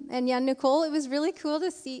 And yeah, Nicole, it was really cool to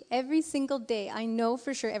see every single day. I know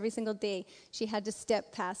for sure every single day she had to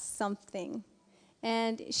step past something.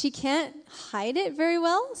 And she can't hide it very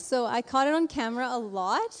well, so I caught it on camera a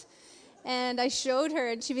lot. And I showed her,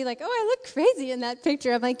 and she'd be like, oh, I look crazy in that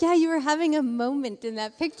picture. I'm like, yeah, you were having a moment in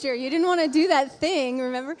that picture. You didn't want to do that thing,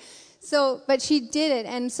 remember? So, but she did it.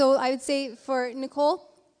 And so I would say for Nicole,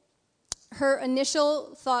 her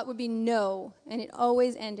initial thought would be no, and it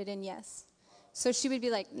always ended in yes. So she would be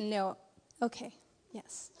like, no, okay,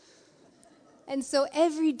 yes. And so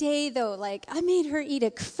every day, though, like, I made her eat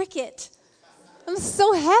a cricket. I'm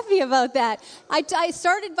so happy about that. I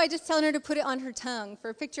started by just telling her to put it on her tongue.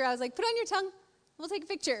 For a picture, I was like, put it on your tongue. We'll take a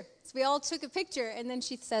picture. So we all took a picture, and then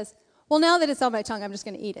she says, well, now that it's on my tongue, I'm just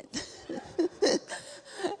going to eat it.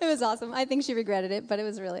 It was awesome. I think she regretted it, but it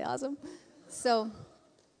was really awesome. So...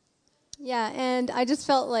 yeah, and I just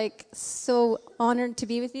felt like so honored to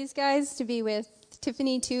be with these guys, to be with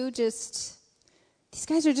Tiffany too. Just these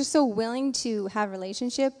guys are just so willing to have a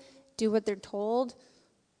relationship, do what they're told.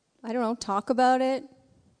 I don't know, talk about it,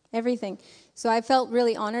 everything. So I felt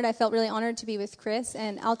really honored. I felt really honored to be with Chris,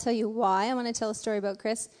 and I'll tell you why. I want to tell a story about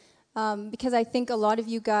Chris because I think a lot of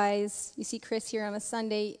you guys, you see Chris here on a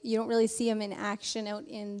Sunday, you don't really see him in action out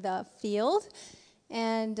in the field,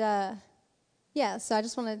 and. Yeah, so I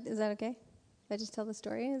just want to, is that okay? If I just tell the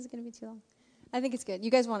story? Is it going to be too long? I think it's good. You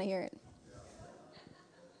guys want to hear it.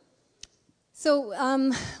 So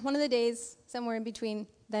one of the days, somewhere in between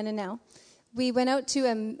then and now, we went out to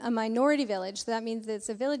a minority village. So that means it's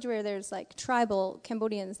a village where there's like tribal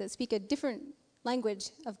Cambodians that speak a different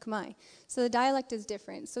language of Khmer. So the dialect is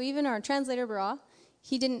different. So even our translator, Bra,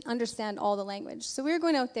 he didn't understand all the language. So we were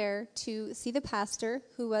going out there to see the pastor,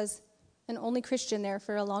 who was an only Christian there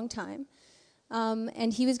for a long time.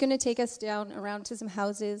 And he was going to take us down around to some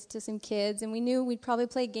houses, to some kids, and we knew we'd probably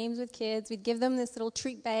play games with kids. We'd give them this little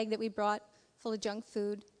treat bag that we brought full of junk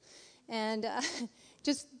food, and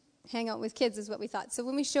just hang out with kids is what we thought. So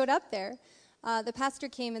when we showed up there, the pastor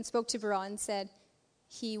came and spoke to Bara and said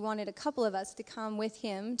he wanted a couple of us to come with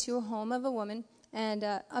him to a home of a woman and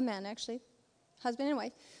a man, actually, husband and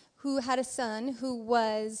wife, who had a son who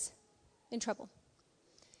was in trouble.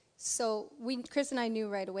 So Chris and I knew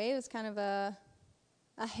right away. It was kind of a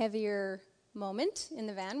heavier moment in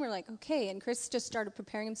the van. We're like, okay. And Chris just started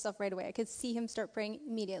preparing himself right away. I could see him start praying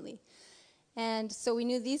immediately. And so we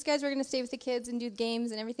knew these guys were going to stay with the kids and do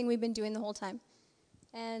games and everything we've been doing the whole time.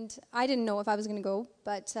 And I didn't know if I was going to go,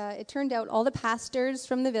 but it turned out all the pastors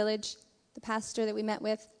from the village, the pastor that we met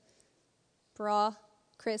with, Bra,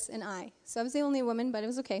 Chris, and I. So I was the only woman, but it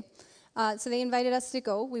was okay. So they invited us to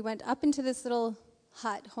go. We went up into this little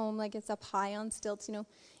hut home, like it's up high on stilts, you know,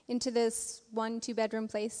 into this 1-2-bedroom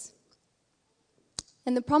place.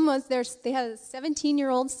 And the problem was they had a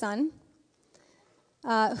 17-year-old son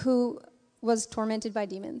who was tormented by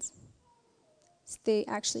demons. So they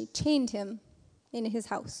actually chained him in his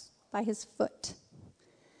house by his foot.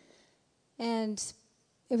 And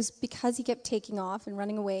it was because he kept taking off and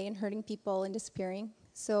running away and hurting people and disappearing.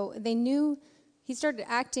 So they knew he started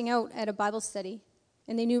acting out at a Bible study.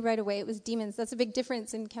 And they knew right away it was demons. That's a big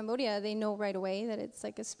difference in Cambodia. They know right away that it's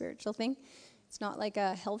like a spiritual thing. It's not like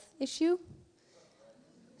a health issue.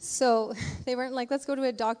 So they weren't like, let's go to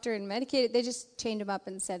a doctor and medicate it. They just chained him up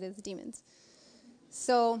and said it's demons.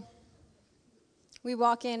 So we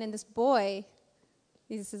walk in, and this boy,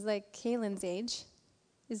 this is like Kaylin's age,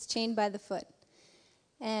 is chained by the foot.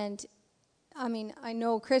 And, I mean, I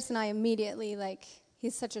know Chris and I immediately, like,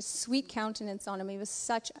 he's such a sweet countenance on him. He was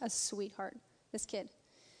such a sweetheart, this kid.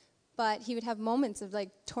 But he would have moments of,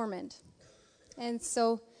 like, torment. And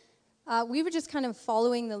so we were just kind of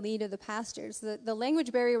following the lead of the pastors. The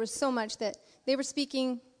language barrier was so much that they were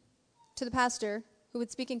speaking to the pastor, who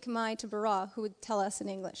would speak in Khmer to Bara, who would tell us in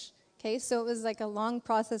English. Okay, so it was like a long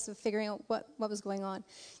process of figuring out what was going on.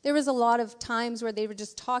 There was a lot of times where they were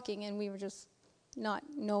just talking, and we were just not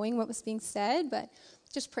knowing what was being said, but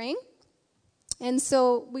just praying. And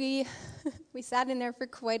so we sat in there for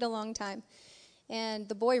quite a long time. And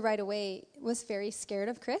the boy right away was very scared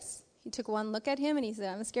of Chris. He took one look at him, and he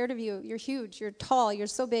said, I'm scared of you. You're huge. You're tall. You're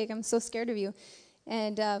so big. I'm so scared of you.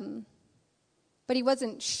 And but he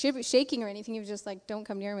wasn't shaking or anything. He was just like, don't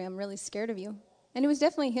come near me. I'm really scared of you. And it was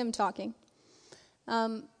definitely him talking.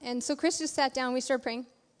 And so Chris just sat down. We started praying.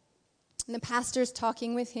 And the pastor's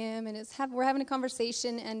talking with him, and we're having a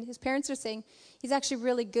conversation, and his parents are saying he's actually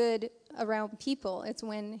really good around people. It's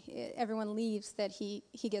when everyone leaves that he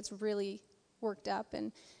gets really worked up,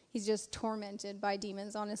 and he's just tormented by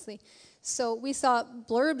demons, honestly. So we saw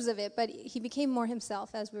blurbs of it, but he became more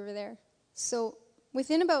himself as we were there. So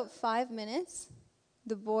within about 5 minutes,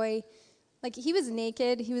 the boy, like, he was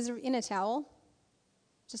naked. He was in a towel,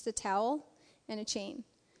 just a towel and a chain.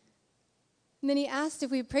 And then he asked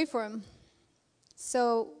if we would pray for him.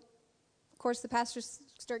 So, of course, the pastors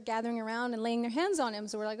start gathering around and laying their hands on him.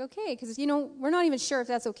 So we're like, okay, because, we're not even sure if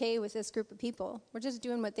that's okay with this group of people. We're just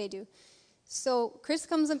doing what they do. So Chris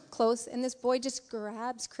comes up close, and this boy just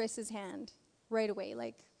grabs Chris's hand right away,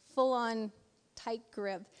 like full-on tight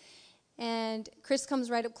grip. And Chris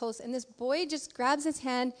comes right up close, and this boy just grabs his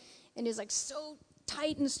hand and is like so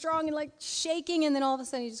tight and strong and like shaking, and then all of a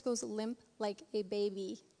sudden he just goes limp like a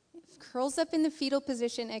baby. Curls up in the fetal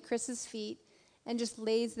position at Chris's feet and just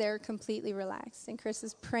lays there completely relaxed. And Chris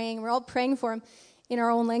is praying. We're all praying for him in our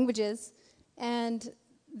own languages. And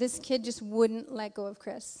this kid just wouldn't let go of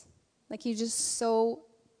Chris. Like, he just so,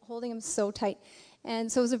 holding him so tight.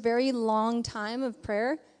 And so it was a very long time of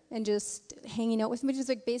prayer and just hanging out with him, just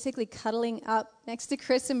like basically cuddling up next to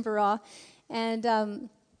Chris and Bara. And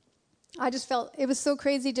I just felt, it was so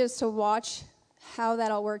crazy just to watch how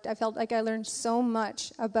that all worked. I felt like I learned so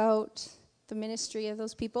much about the ministry of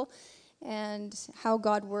those people and how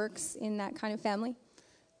God works in that kind of family.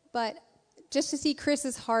 But just to see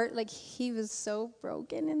Chris's heart, like, he was so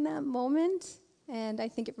broken in that moment. And I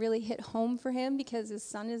think it really hit home for him because his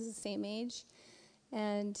son is the same age.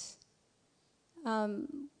 And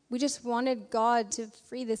we just wanted God to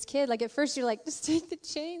free this kid. Like, at first you're like, just take the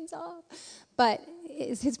chains off. But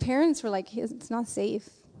his parents were like, it's not safe.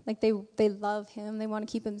 Like, they love him. They want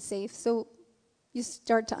to keep him safe. So you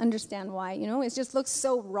start to understand why, It just looks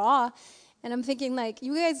so raw. And I'm thinking, like,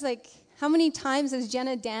 you guys, like, how many times has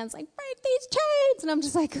Jenna danced, like, break these chains? And I'm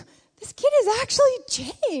just like, this kid is actually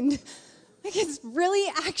chained. Like, it's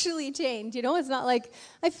really actually chained, It's not like,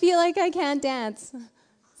 I feel like I can't dance.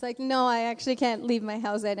 It's like, no, I actually can't leave my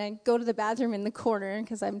house and I go to the bathroom in the corner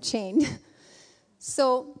because I'm chained.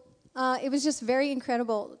 So it was just very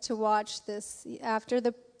incredible to watch this. After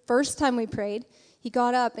the first time we prayed, he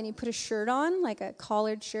got up and he put a shirt on, like a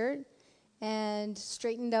collared shirt, and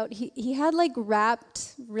straightened out. He had, like,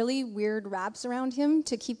 wrapped, really weird wraps around him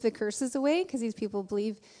to keep the curses away, because these people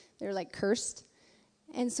believe they're, like, cursed.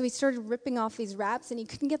 And so he started ripping off these wraps, and he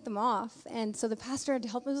couldn't get them off. And so the pastor had to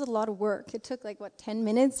help him with a lot of work. It took, 10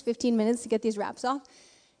 minutes, 15 minutes to get these wraps off,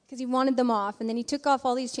 because he wanted them off. And then he took off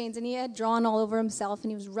all these chains, and he had drawn all over himself,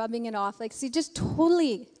 and he was rubbing it off. So just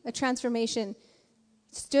totally a transformation.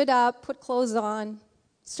 Stood up, put clothes on,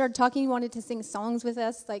 started talking. He wanted to sing songs with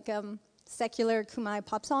us, like secular Khmer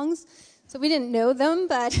pop songs. So we didn't know them,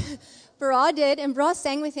 but Bara did, and Bara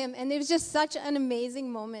sang with him, and it was just such an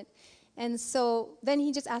amazing moment. And so then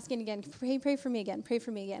he just asked again, pray for me again, pray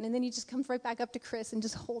for me again. And then he just comes right back up to Chris and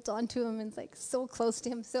just holds on to him and is, like, so close to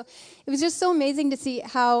him. So it was just so amazing to see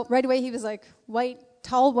how right away he was like,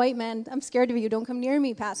 tall white man, I'm scared of you, don't come near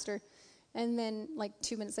me, pastor. And then,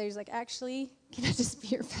 2 minutes later, he's like, actually, can I just be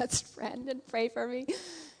your best friend and pray for me?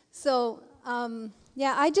 So,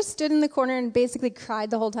 I just stood in the corner and basically cried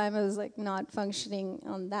the whole time. I was, not functioning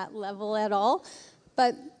on that level at all.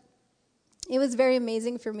 But it was very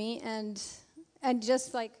amazing for me. And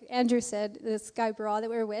just like Andrew said, this guy, Bara, that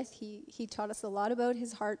we were with, he taught us a lot about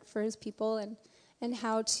his heart for his people and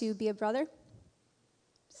how to be a brother.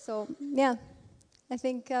 So, yeah, I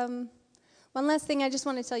think one last thing I just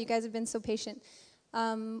want to tell you guys have been so patient.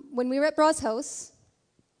 When we were at Bra's house,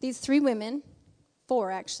 these 3 women, 4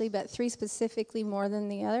 actually, but 3 specifically more than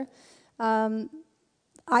the other,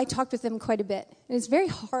 I talked with them quite a bit. And it's very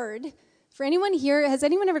hard. For anyone here, has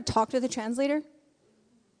anyone ever talked with a translator?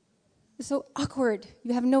 It's so awkward.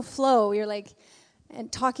 You have no flow. You're like, and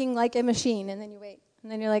talking like a machine, and then you wait.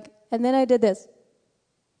 And then you're like, and then I did this.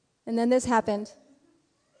 And then this happened.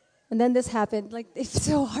 And then this happened. Like, it's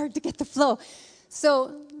so hard to get the flow.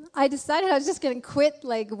 So I decided I was just going to quit,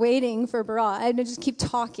 like, waiting for Bra. I'd just keep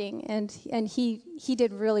talking, and he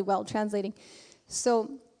did really well translating.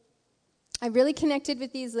 So I really connected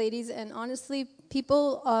with these ladies, and honestly,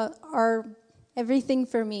 people are everything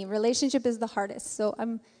for me. Relationship is the hardest. So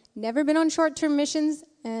I've never been on short-term missions,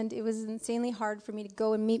 and it was insanely hard for me to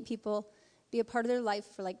go and meet people, be a part of their life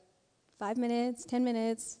for like 5 minutes, 10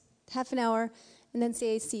 minutes, half an hour, and then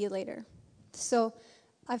say, see you later. So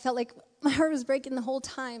I felt like my heart was breaking the whole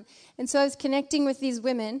time. And so I was connecting with these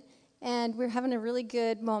women, and we were having a really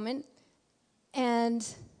good moment. And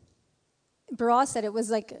Bra said it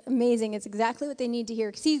was like amazing. It's exactly what they need to hear,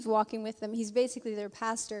 because he's walking with them. He's basically their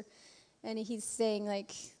pastor, and he's saying,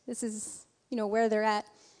 like, this is, where they're at.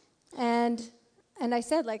 And I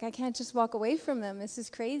said, like, I can't just walk away from them. This is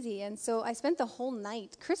crazy. And so I spent the whole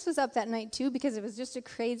night. Chris was up that night, too, because it was just a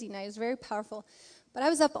crazy night. It was very powerful. But I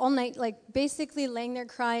was up all night, like, basically laying there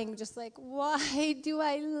crying, just like, why do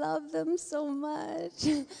I love them so much?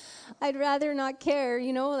 I'd rather not care,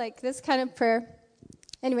 like this kind of prayer.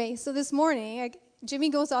 Anyway, so this morning, Jimmy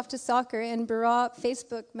goes off to soccer, and Barat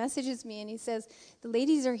Facebook messages me, and he says, the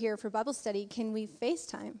ladies are here for Bible study. Can we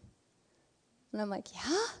FaceTime? And I'm like,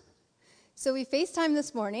 yeah. So we FaceTime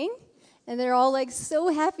this morning, and they're all, like, so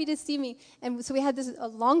happy to see me. And so we had a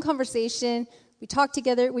long conversation. We talked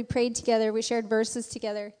together. We prayed together. We shared verses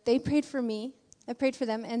together. They prayed for me. I prayed for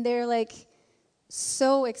them. And they're, like,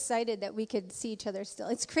 so excited that we could see each other still.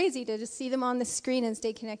 It's crazy to just see them on the screen and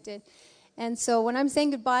stay connected. And so when I'm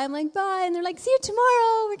saying goodbye, I'm like, bye. And they're like, see you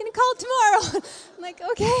tomorrow. We're going to call tomorrow. I'm like,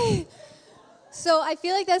 okay. So I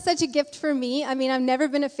feel like that's such a gift for me. I mean, I've never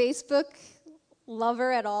been a Facebook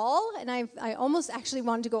lover at all, and I almost actually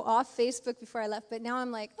wanted to go off Facebook before I left, but now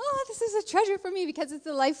I'm like, oh, this is a treasure for me, because it's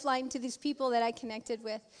a lifeline to these people that I connected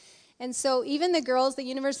with. And so even the girls, the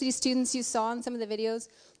university students you saw in some of the videos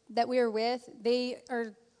that we were with, they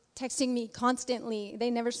are texting me constantly. They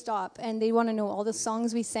never stop, and they want to know all the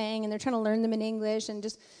songs we sang, and they're trying to learn them in English, and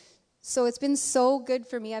just, so it's been so good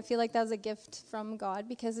for me. I feel like that was a gift from God,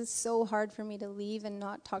 because it's so hard for me to leave and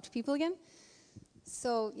not talk to people again.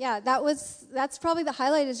 So, yeah, that's probably the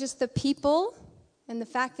highlight, is just the people and the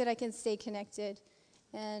fact that I can stay connected.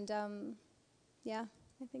 And, yeah,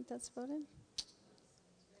 I think that's about it.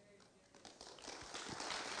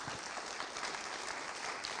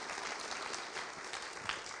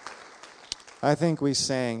 I think we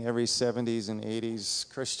sang every 70s and 80s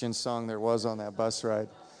Christian song there was on that bus ride.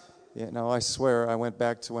 I swear, I went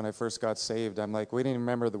back to when I first got saved. I'm like, we didn't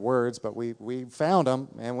remember the words, but we found them,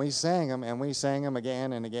 and we sang them, and we sang them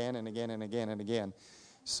again and again and again and again and again.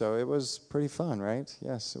 So it was pretty fun, right?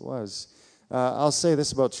 Yes, it was. I'll say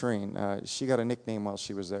this about Tareen. She got a nickname while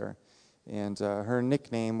she was there, and her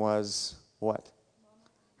nickname was what?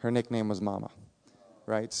 Her nickname was Mama,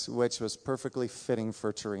 right? Which was perfectly fitting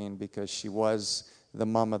for Tareen, because she was the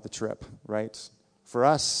mom of the trip, right? For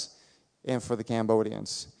us and for the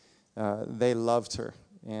Cambodians. They loved her,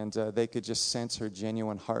 and they could just sense her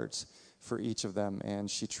genuine heart for each of them, and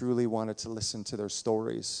she truly wanted to listen to their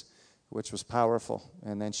stories, which was powerful,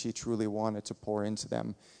 and then she truly wanted to pour into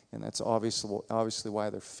them, and that's obviously why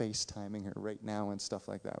they're FaceTiming her right now and stuff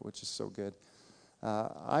like that, which is so good.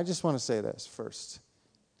 I just want to say this first.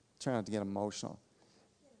 Try not to get emotional.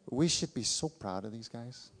 We should be so proud of these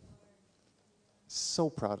guys. So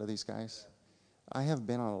proud of these guys. I have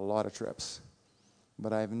been on a lot of trips,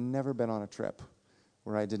 but I've never been on a trip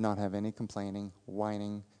where I did not have any complaining,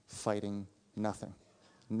 whining, fighting, nothing.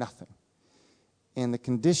 Nothing. And the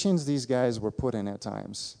conditions these guys were put in at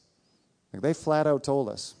times, like they flat out told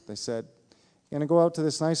us, they said, you're going to go out to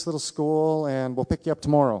this nice little school and we'll pick you up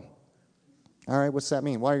tomorrow. All right, what's that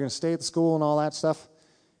mean? Why, you're going to stay at the school and all that stuff?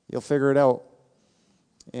 You'll figure it out.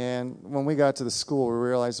 And when we got to the school, we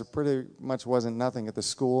realized there pretty much wasn't nothing at the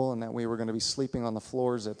school, and that we were going to be sleeping on the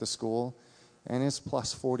floors at the school. And it's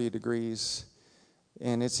plus 40 degrees,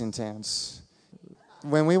 and it's intense.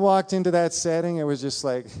 When we walked into that setting, it was just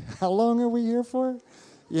like, how long are we here for?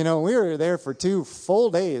 We were there for 2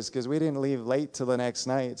 full days, because we didn't leave late till the next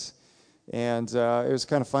night. And it was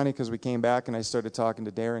kind of funny, because we came back, and I started talking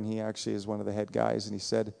to Darren. He actually is one of the head guys, and he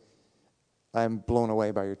said, I'm blown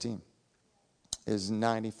away by your team. is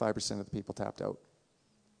 95% of the people tapped out.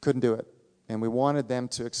 Couldn't do it. And we wanted them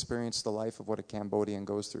to experience the life of what a Cambodian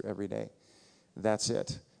goes through every day. That's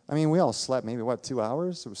it. I mean, we all slept maybe, 2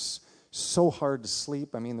 hours? It was so hard to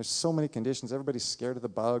sleep. I mean, there's so many conditions. Everybody's scared of the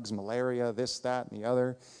bugs, malaria, this, that, and the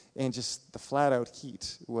other. And just the flat-out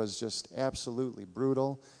heat was just absolutely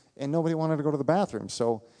brutal. And nobody wanted to go to the bathroom.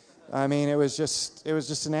 So, I mean, it was just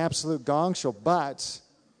an absolute gong show. But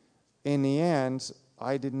in the end,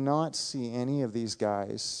 I did not see any of these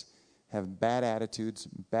guys have bad attitudes,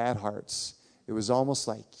 bad hearts. It was almost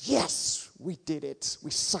like, yes, we did it.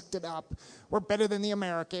 We sucked it up. We're better than the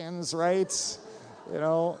Americans, right? You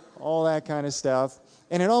know, all that kind of stuff.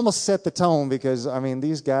 And it almost set the tone because, I mean,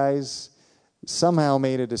 these guys somehow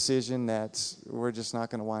made a decision that we're just not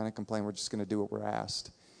going to whine and complain. We're just going to do what we're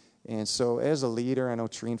asked. And so as a leader, I know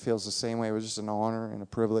Trine feels the same way. It was just an honor and a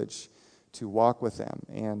privilege to walk with them.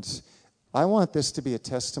 And I want this to be a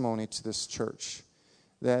testimony to this church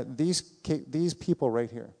that these people right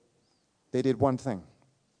here, they did one thing.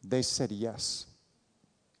 They said yes.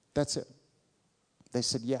 That's it. They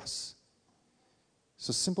said yes.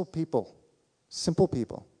 So simple people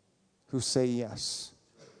who say yes,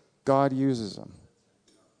 God uses them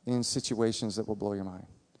in situations that will blow your mind.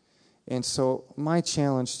 And so my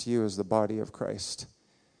challenge to you is the body of Christ.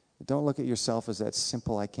 Don't look at yourself as that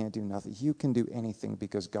simple, I can't do nothing. You can do anything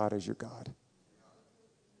because God is your God.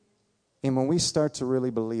 And when we start to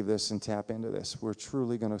really believe this and tap into this, we're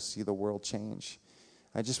truly going to see the world change.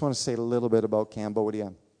 I just want to say a little bit about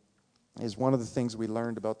Cambodia. Is one of the things we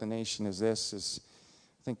learned about the nation is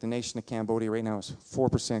I think the nation of Cambodia right now is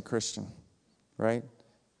 4% Christian, right?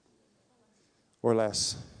 Or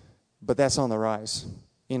less. But that's on the rise.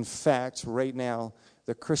 In fact, right now,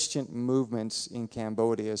 the Christian movement in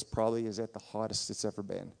Cambodia is at the hottest it's ever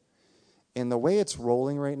been. And the way it's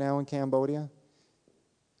rolling right now in Cambodia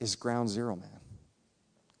is ground zero, man.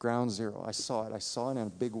 Ground zero. I saw it. I saw it in a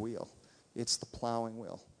big wheel. It's the plowing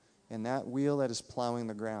wheel. And that wheel that is plowing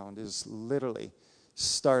the ground is literally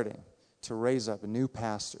starting to raise up new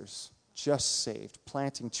pastors, just saved,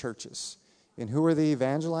 planting churches. And who are they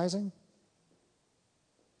evangelizing?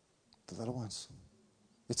 The little ones.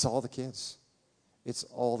 It's all the kids. It's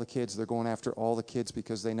all the kids. They're going after all the kids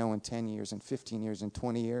because they know in 10 years, in 15 years, in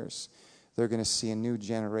 20 years, they're going to see a new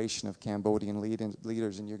generation of Cambodian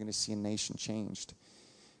leaders, and you're going to see a nation changed.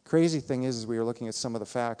 Crazy thing is we were looking at some of the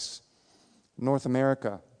facts. North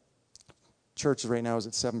America, churches right now is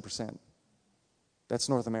at 7%. That's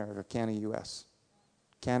North America, Canada, U.S.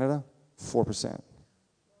 Canada, 4%.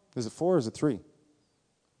 Is it 4 or is it 3?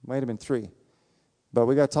 Might have been 3. But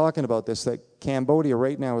we got talking about this, that Cambodia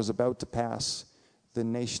right now is about to pass the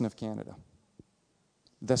nation of Canada.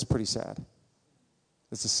 That's pretty sad.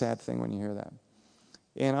 It's a sad thing when you hear that.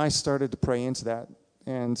 And I started to pray into that.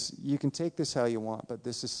 And you can take this how you want, but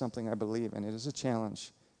this is something I believe in. It is a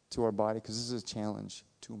challenge to our body because this is a challenge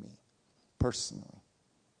to me personally.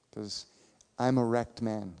 Because I'm a wrecked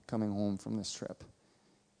man coming home from this trip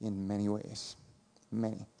in many ways.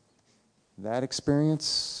 Many. That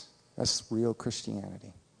experience, that's real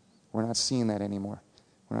Christianity. We're not seeing that anymore.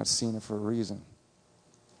 We're not seeing it for a reason.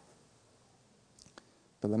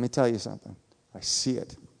 But let me tell you something. I see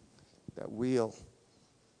it. That wheel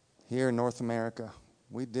here in North America,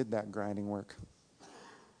 we did that grinding work.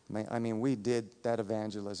 I mean, we did that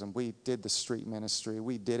evangelism. We did the street ministry.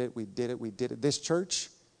 We did it. This church,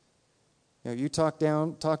 you talk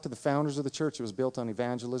to the founders of the church. It was built on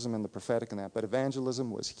evangelism and the prophetic and that. But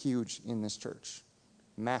evangelism was huge in this church.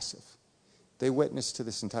 Massive. They witnessed to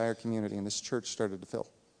this entire community, and this church started to fill.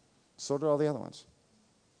 So did all the other ones.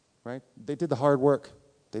 Right? They did the hard work.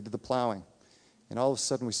 They did the plowing. And all of a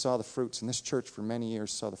sudden we saw the fruits. And this church for many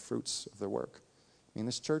years saw the fruits of their work. I mean,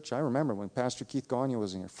 this church, I remember when Pastor Keith Gagne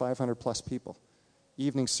was in here, 500 plus people.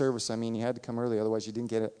 Evening service, I mean, you had to come early, otherwise you didn't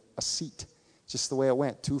get a seat. Just the way it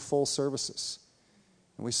went, 2 full services.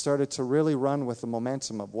 And we started to really run with the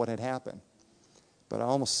momentum of what had happened. But I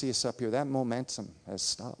almost see us up here. That momentum has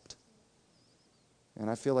stopped. And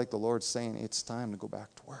I feel like the Lord's saying it's time to go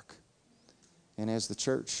back to work. And as the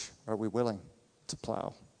church, are we willing to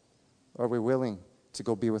plow? Are we willing to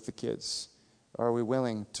go be with the kids? Are we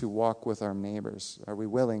willing to walk with our neighbors? Are we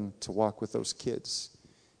willing to walk with those kids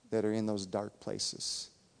that are in those dark places?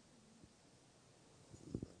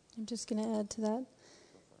 I'm just going to add to that.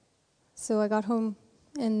 So I got home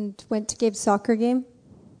and went to Gabe's soccer game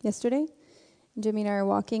yesterday. And Jimmy and I are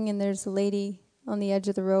walking, and there's a lady on the edge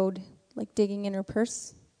of the road, like digging in her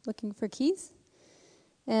purse, looking for keys.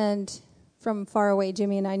 And from far away,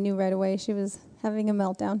 Jimmy and I knew right away she was having a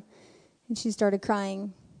meltdown. And she started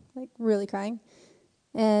crying, like really crying.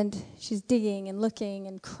 And she's digging and looking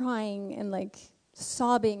and crying and like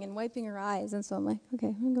sobbing and wiping her eyes. And so I'm like, okay,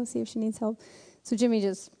 I'm going to go see if she needs help. So Jimmy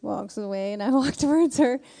just walks away and I walk towards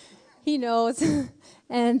her. He knows.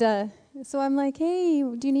 And so I'm like, hey,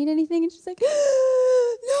 do you need anything? And she's like,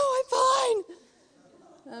 no, I'm fine.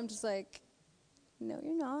 And I'm just like, no,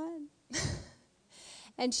 you're not.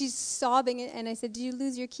 And she's sobbing. And I said, did you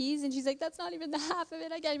lose your keys? And she's like, that's not even the half of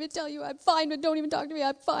it. I can't even tell you I'm fine, but don't even talk to me.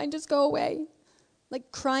 I'm fine. Just go away.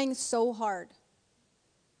 Like crying so hard.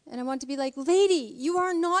 And I want to be like, lady, you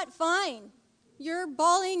are not fine. You're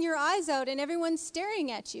bawling your eyes out and everyone's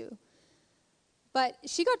staring at you. But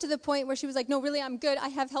she got to the point where she was like, no, really, I'm good. I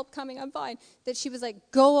have help coming. I'm fine. That she was like,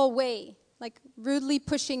 go away, like rudely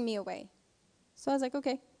pushing me away. So I was like,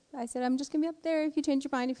 okay. I said, I'm just going to be up there if you change your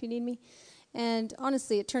mind, if you need me. And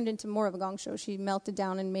honestly, it turned into more of a gong show. She melted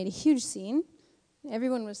down and made a huge scene.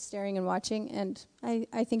 Everyone was staring and watching, and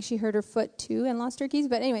I think she hurt her foot too and lost her keys.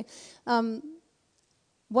 But anyway,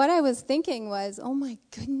 what I was thinking was, oh my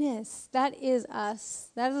goodness, that is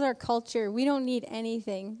us. That is our culture. We don't need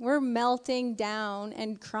anything. We're melting down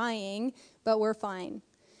and crying, but we're fine.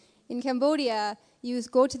 In Cambodia, you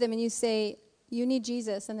go to them and you say, you need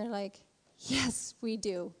Jesus, and they're like, yes, we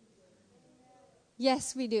do.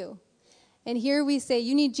 Yes, we do. And here we say,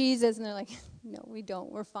 you need Jesus, and they're like, no, we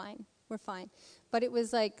don't. We're fine. We're fine. But it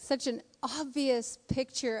was like such an obvious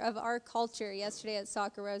picture of our culture yesterday at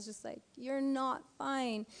soccer where I was just like, you're not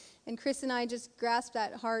fine. And Chris and I just grasped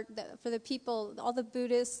that heart that for the people, all the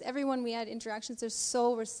Buddhists, everyone we had interactions, they're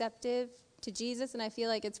so receptive to Jesus. And I feel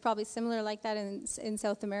like it's probably similar like that in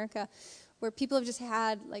South America where people have just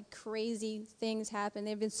had like crazy things happen.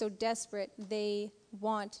 They've been so desperate. They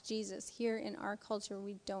want Jesus. Here in our culture,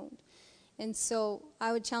 we don't. And so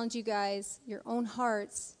I would challenge you guys, your own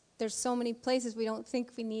hearts. There's so many places we don't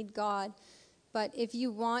think we need God. But if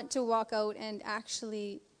you want to walk out and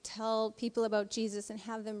actually tell people about Jesus and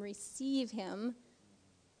have them receive him,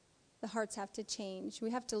 the hearts have to change.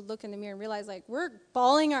 We have to look in the mirror and realize, like, we're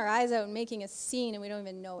bawling our eyes out and making a scene and we don't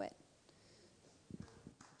even know it.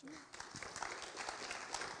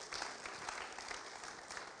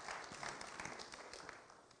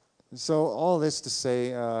 So all this to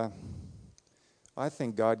say, I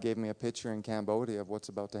think God gave me a picture in Cambodia of what's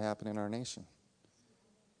about to happen in our nation.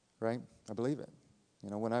 Right? I believe it. You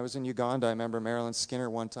know, when I was in Uganda, I remember Marilyn Skinner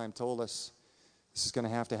one time told us, this is going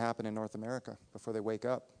to have to happen in North America before they wake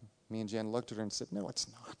up. Me and Jen looked at her and said, no, it's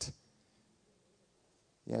not.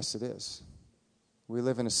 Yes, it is. We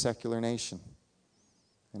live in a secular nation,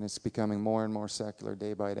 and it's becoming more and more secular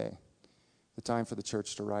day by day. The time for the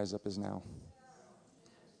church to rise up is now.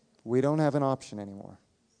 We don't have an option anymore.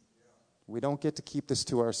 We don't get to keep this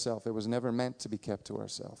to ourselves. It was never meant to be kept to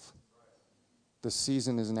ourselves. The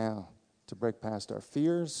season is now to break past our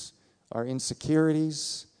fears, our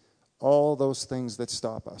insecurities, all those things that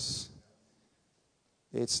stop us.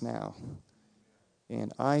 It's now.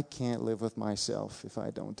 And I can't live with myself if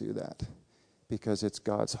I don't do that because it's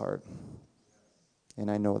God's heart. And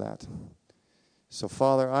I know that. So,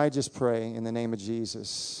 Father, I just pray in the name of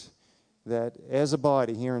Jesus that as a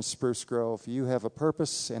body here in Spruce Grove, you have a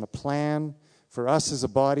purpose and a plan for us as a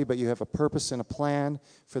body, but you have a purpose and a plan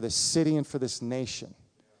for this city and for this nation.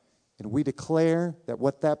 And we declare that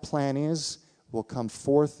what that plan is will come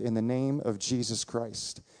forth in the name of Jesus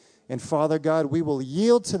Christ. And Father God, we will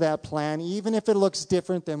yield to that plan even if it looks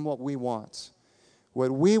different than what we want.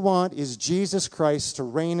 What we want is Jesus Christ to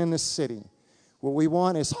reign in the city. What we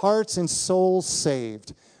want is hearts and souls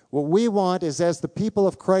saved. What we want is, as the people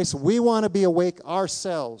of Christ, we want to be awake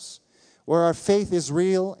ourselves, where our faith is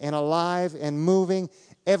real and alive and moving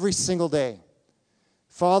every single day.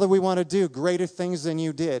 Father, we want to do greater things than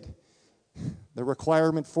you did. The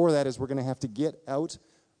requirement for that is we're going to have to get out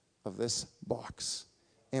of this box,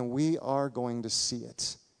 and we are going to see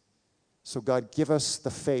it. So God, give us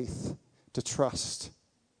the faith to trust.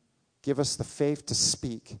 Give us the faith to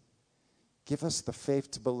speak. Give us the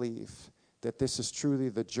faith to believe that this is truly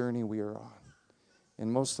the journey we are on.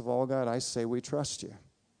 And most of all, God, I say we trust you,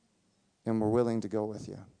 and we're willing to go with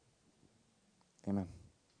you. Amen.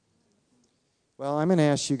 Well, I'm going to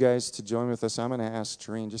ask you guys to join with us. I'm going to ask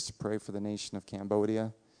Tareen just to pray for the nation of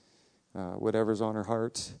Cambodia, whatever's on her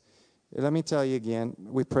heart. Let me tell you again,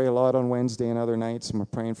 we pray a lot on Wednesday and other nights, and we're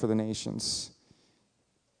praying for the nations.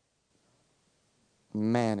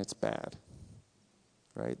 Man, it's bad,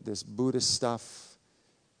 right? This Buddhist stuff,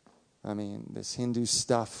 this Hindu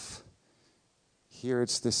stuff. Here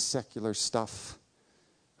it's this secular stuff.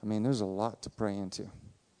 There's a lot to pray into,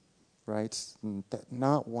 right? That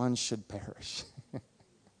not one should perish,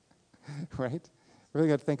 right? Really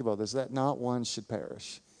got to think about this, that not one should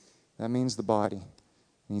perish. That means the body.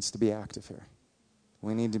 needs to be active here.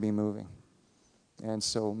 We need to be moving. And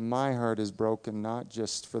so my heart is broken, not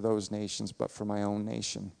just for those nations, but for my own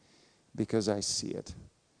nation, because I see it.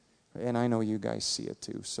 And I know you guys see it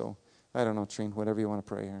too. So I don't know, Trine, whatever you want to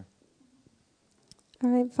pray here. All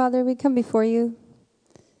right, Father, we come before you,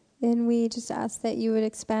 and we just ask that you would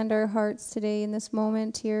expand our hearts today in this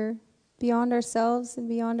moment here, beyond ourselves and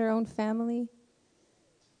beyond our own family.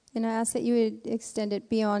 And I ask that you would extend it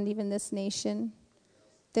beyond even this nation,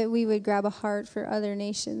 that we would grab a heart for other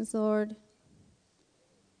nations, Lord,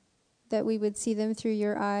 that we would see them through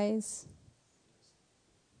your eyes.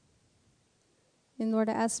 And Lord,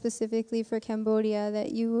 I ask specifically for Cambodia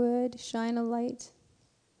that you would shine a light,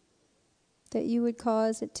 that you would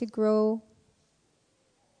cause it to grow,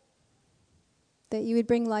 that you would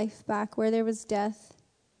bring life back where there was death.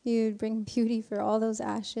 You would bring beauty for all those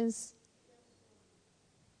ashes.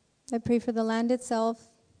 I pray for the land itself,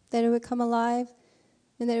 that it would come alive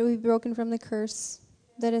and that it would be broken from the curse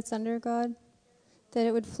that it's under, God, that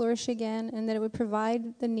it would flourish again and that it would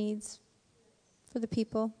provide the needs for the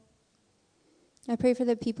people. I pray for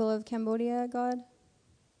the people of Cambodia, God.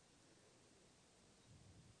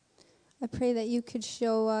 I pray that you could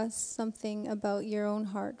show us something about your own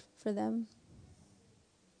heart for them.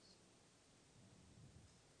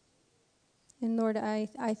 And Lord, I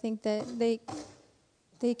think that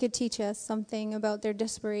they could teach us something about their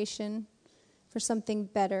desperation for something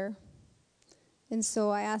better. And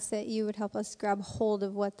so I ask that you would help us grab hold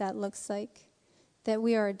of what that looks like, that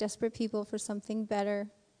we are a desperate people for something better.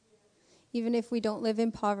 Even if we don't live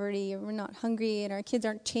in poverty or we're not hungry and our kids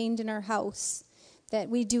aren't chained in our house, that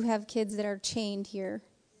we do have kids that are chained here.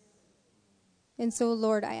 And so,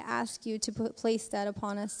 Lord, I ask you to place that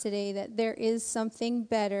upon us today, that there is something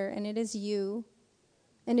better, and it is you.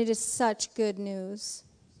 And it is such good news.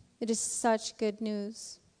 It is such good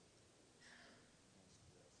news.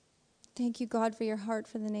 Thank you, God, for your heart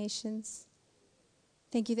for the nations.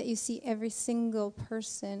 Thank you that you see every single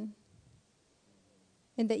person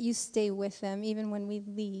and that you stay with them even when we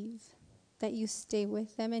leave, that you stay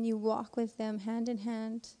with them and you walk with them hand in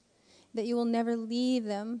hand, that you will never leave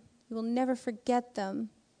them, you will never forget them.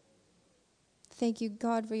 Thank you,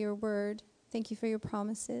 God, for your word. Thank you for your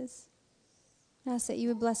promises. I ask that you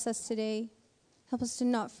would bless us today. Help us to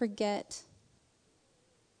not forget.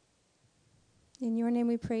 In your name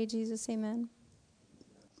we pray, Jesus, amen.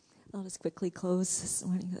 I'll just quickly close this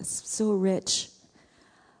morning. That's so rich.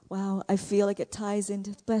 Wow, I feel like it ties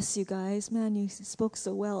into, bless you guys. Man, you spoke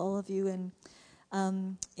so well, all of you.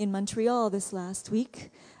 And in Montreal this last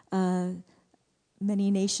week,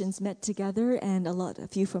 many nations met together, and a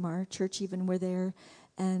few from our church even were there.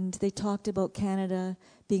 And they talked about Canada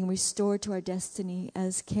being restored to our destiny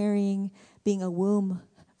as being a womb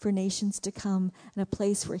for nations to come, and a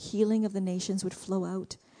place where healing of the nations would flow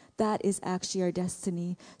out. That is actually our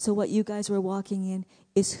destiny. So what you guys were walking in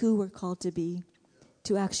is who we're called to be,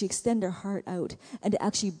 to actually extend our heart out and to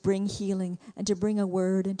actually bring healing and to bring a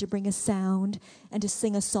word and to bring a sound and to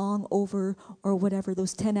sing a song over or whatever,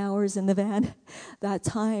 those 10 hours in the van, that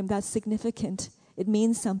time, that's significant. It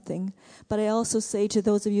means something. But I also say to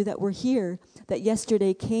those of you that were here, that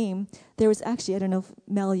yesterday came, there was actually, I don't know if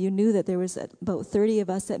Mel, you knew that there was about 30 of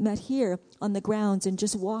us that met here on the grounds and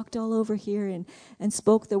just walked all over here and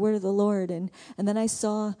spoke the word of the Lord. And then I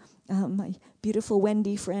saw my beautiful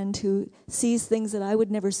Wendy friend who sees things that I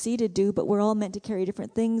would never see to do, but we're all meant to carry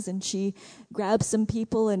different things. And she grabbed some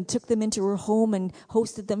people and took them into her home and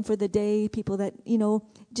hosted them for the day, people that,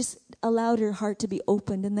 just allowed her heart to be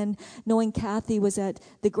opened. And then knowing Kathy was at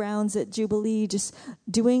the grounds at Jubilee, just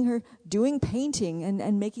doing painting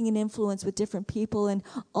and making an influence with different people. And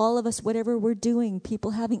all of us, whatever we're doing,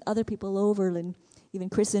 people having other people over, and even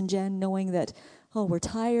Chris and Jen knowing that, we're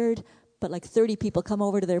tired, but like 30 people come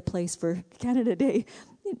over to their place for Canada Day.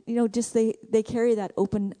 Just they carry that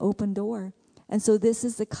open door. And so this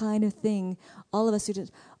is the kind of thing, all of us who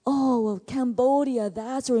just, Cambodia,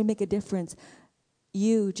 that's where we make a difference.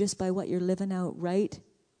 You, just by what you're living out right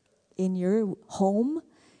in your home,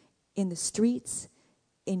 in the streets,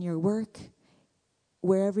 in your work,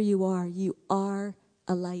 wherever you are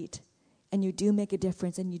a light. And you do make a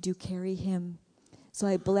difference, and you do carry him. So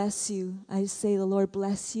I bless you. I say the Lord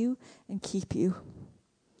bless you and keep you.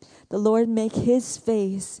 The Lord make his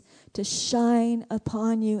face to shine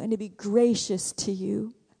upon you and to be gracious to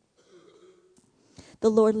you. The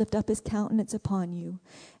Lord lift up his countenance upon you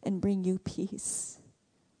and bring you peace.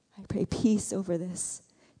 I pray peace over this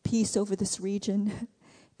region,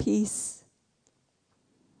 peace.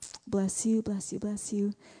 Bless you, bless you, bless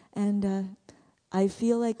you. And I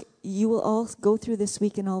feel like you will all go through this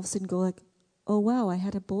week and all of a sudden go like, oh, wow, I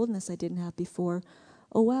had a boldness I didn't have before.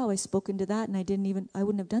 oh wow, I spoke into that and I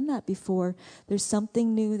wouldn't have done that before. There's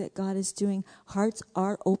something new that God is doing. Hearts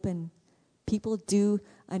are open. People do,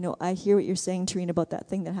 I know, I hear what you're saying, Tareen, about that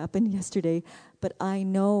thing that happened yesterday, but I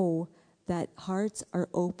know that hearts are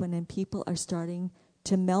open and people are starting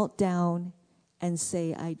to melt down and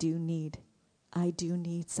say, I do need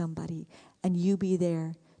somebody. And you be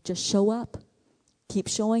there. Just show up. Keep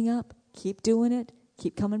showing up. Keep doing it.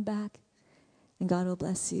 Keep coming back. And God will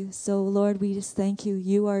bless you. So, Lord, we just thank you.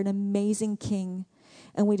 You are an amazing King.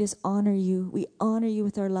 And we just honor you. We honor you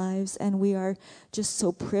with our lives. And we are just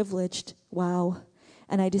so privileged. Wow.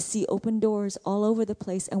 And I just see open doors all over the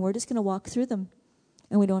place. And we're just going to walk through them.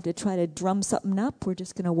 And we don't have to try to drum something up. We're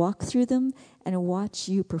just going to walk through them and watch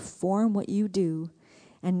you perform what you do.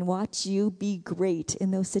 And watch you be great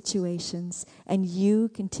in those situations. And you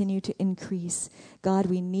continue to increase. God,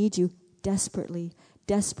 we need you desperately,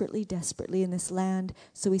 desperately, desperately in this land.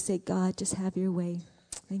 So we say, God, just have your way.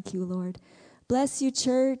 Thank you, Lord. Bless you,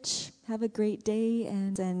 church. Have a great day.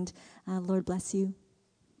 And Lord bless you.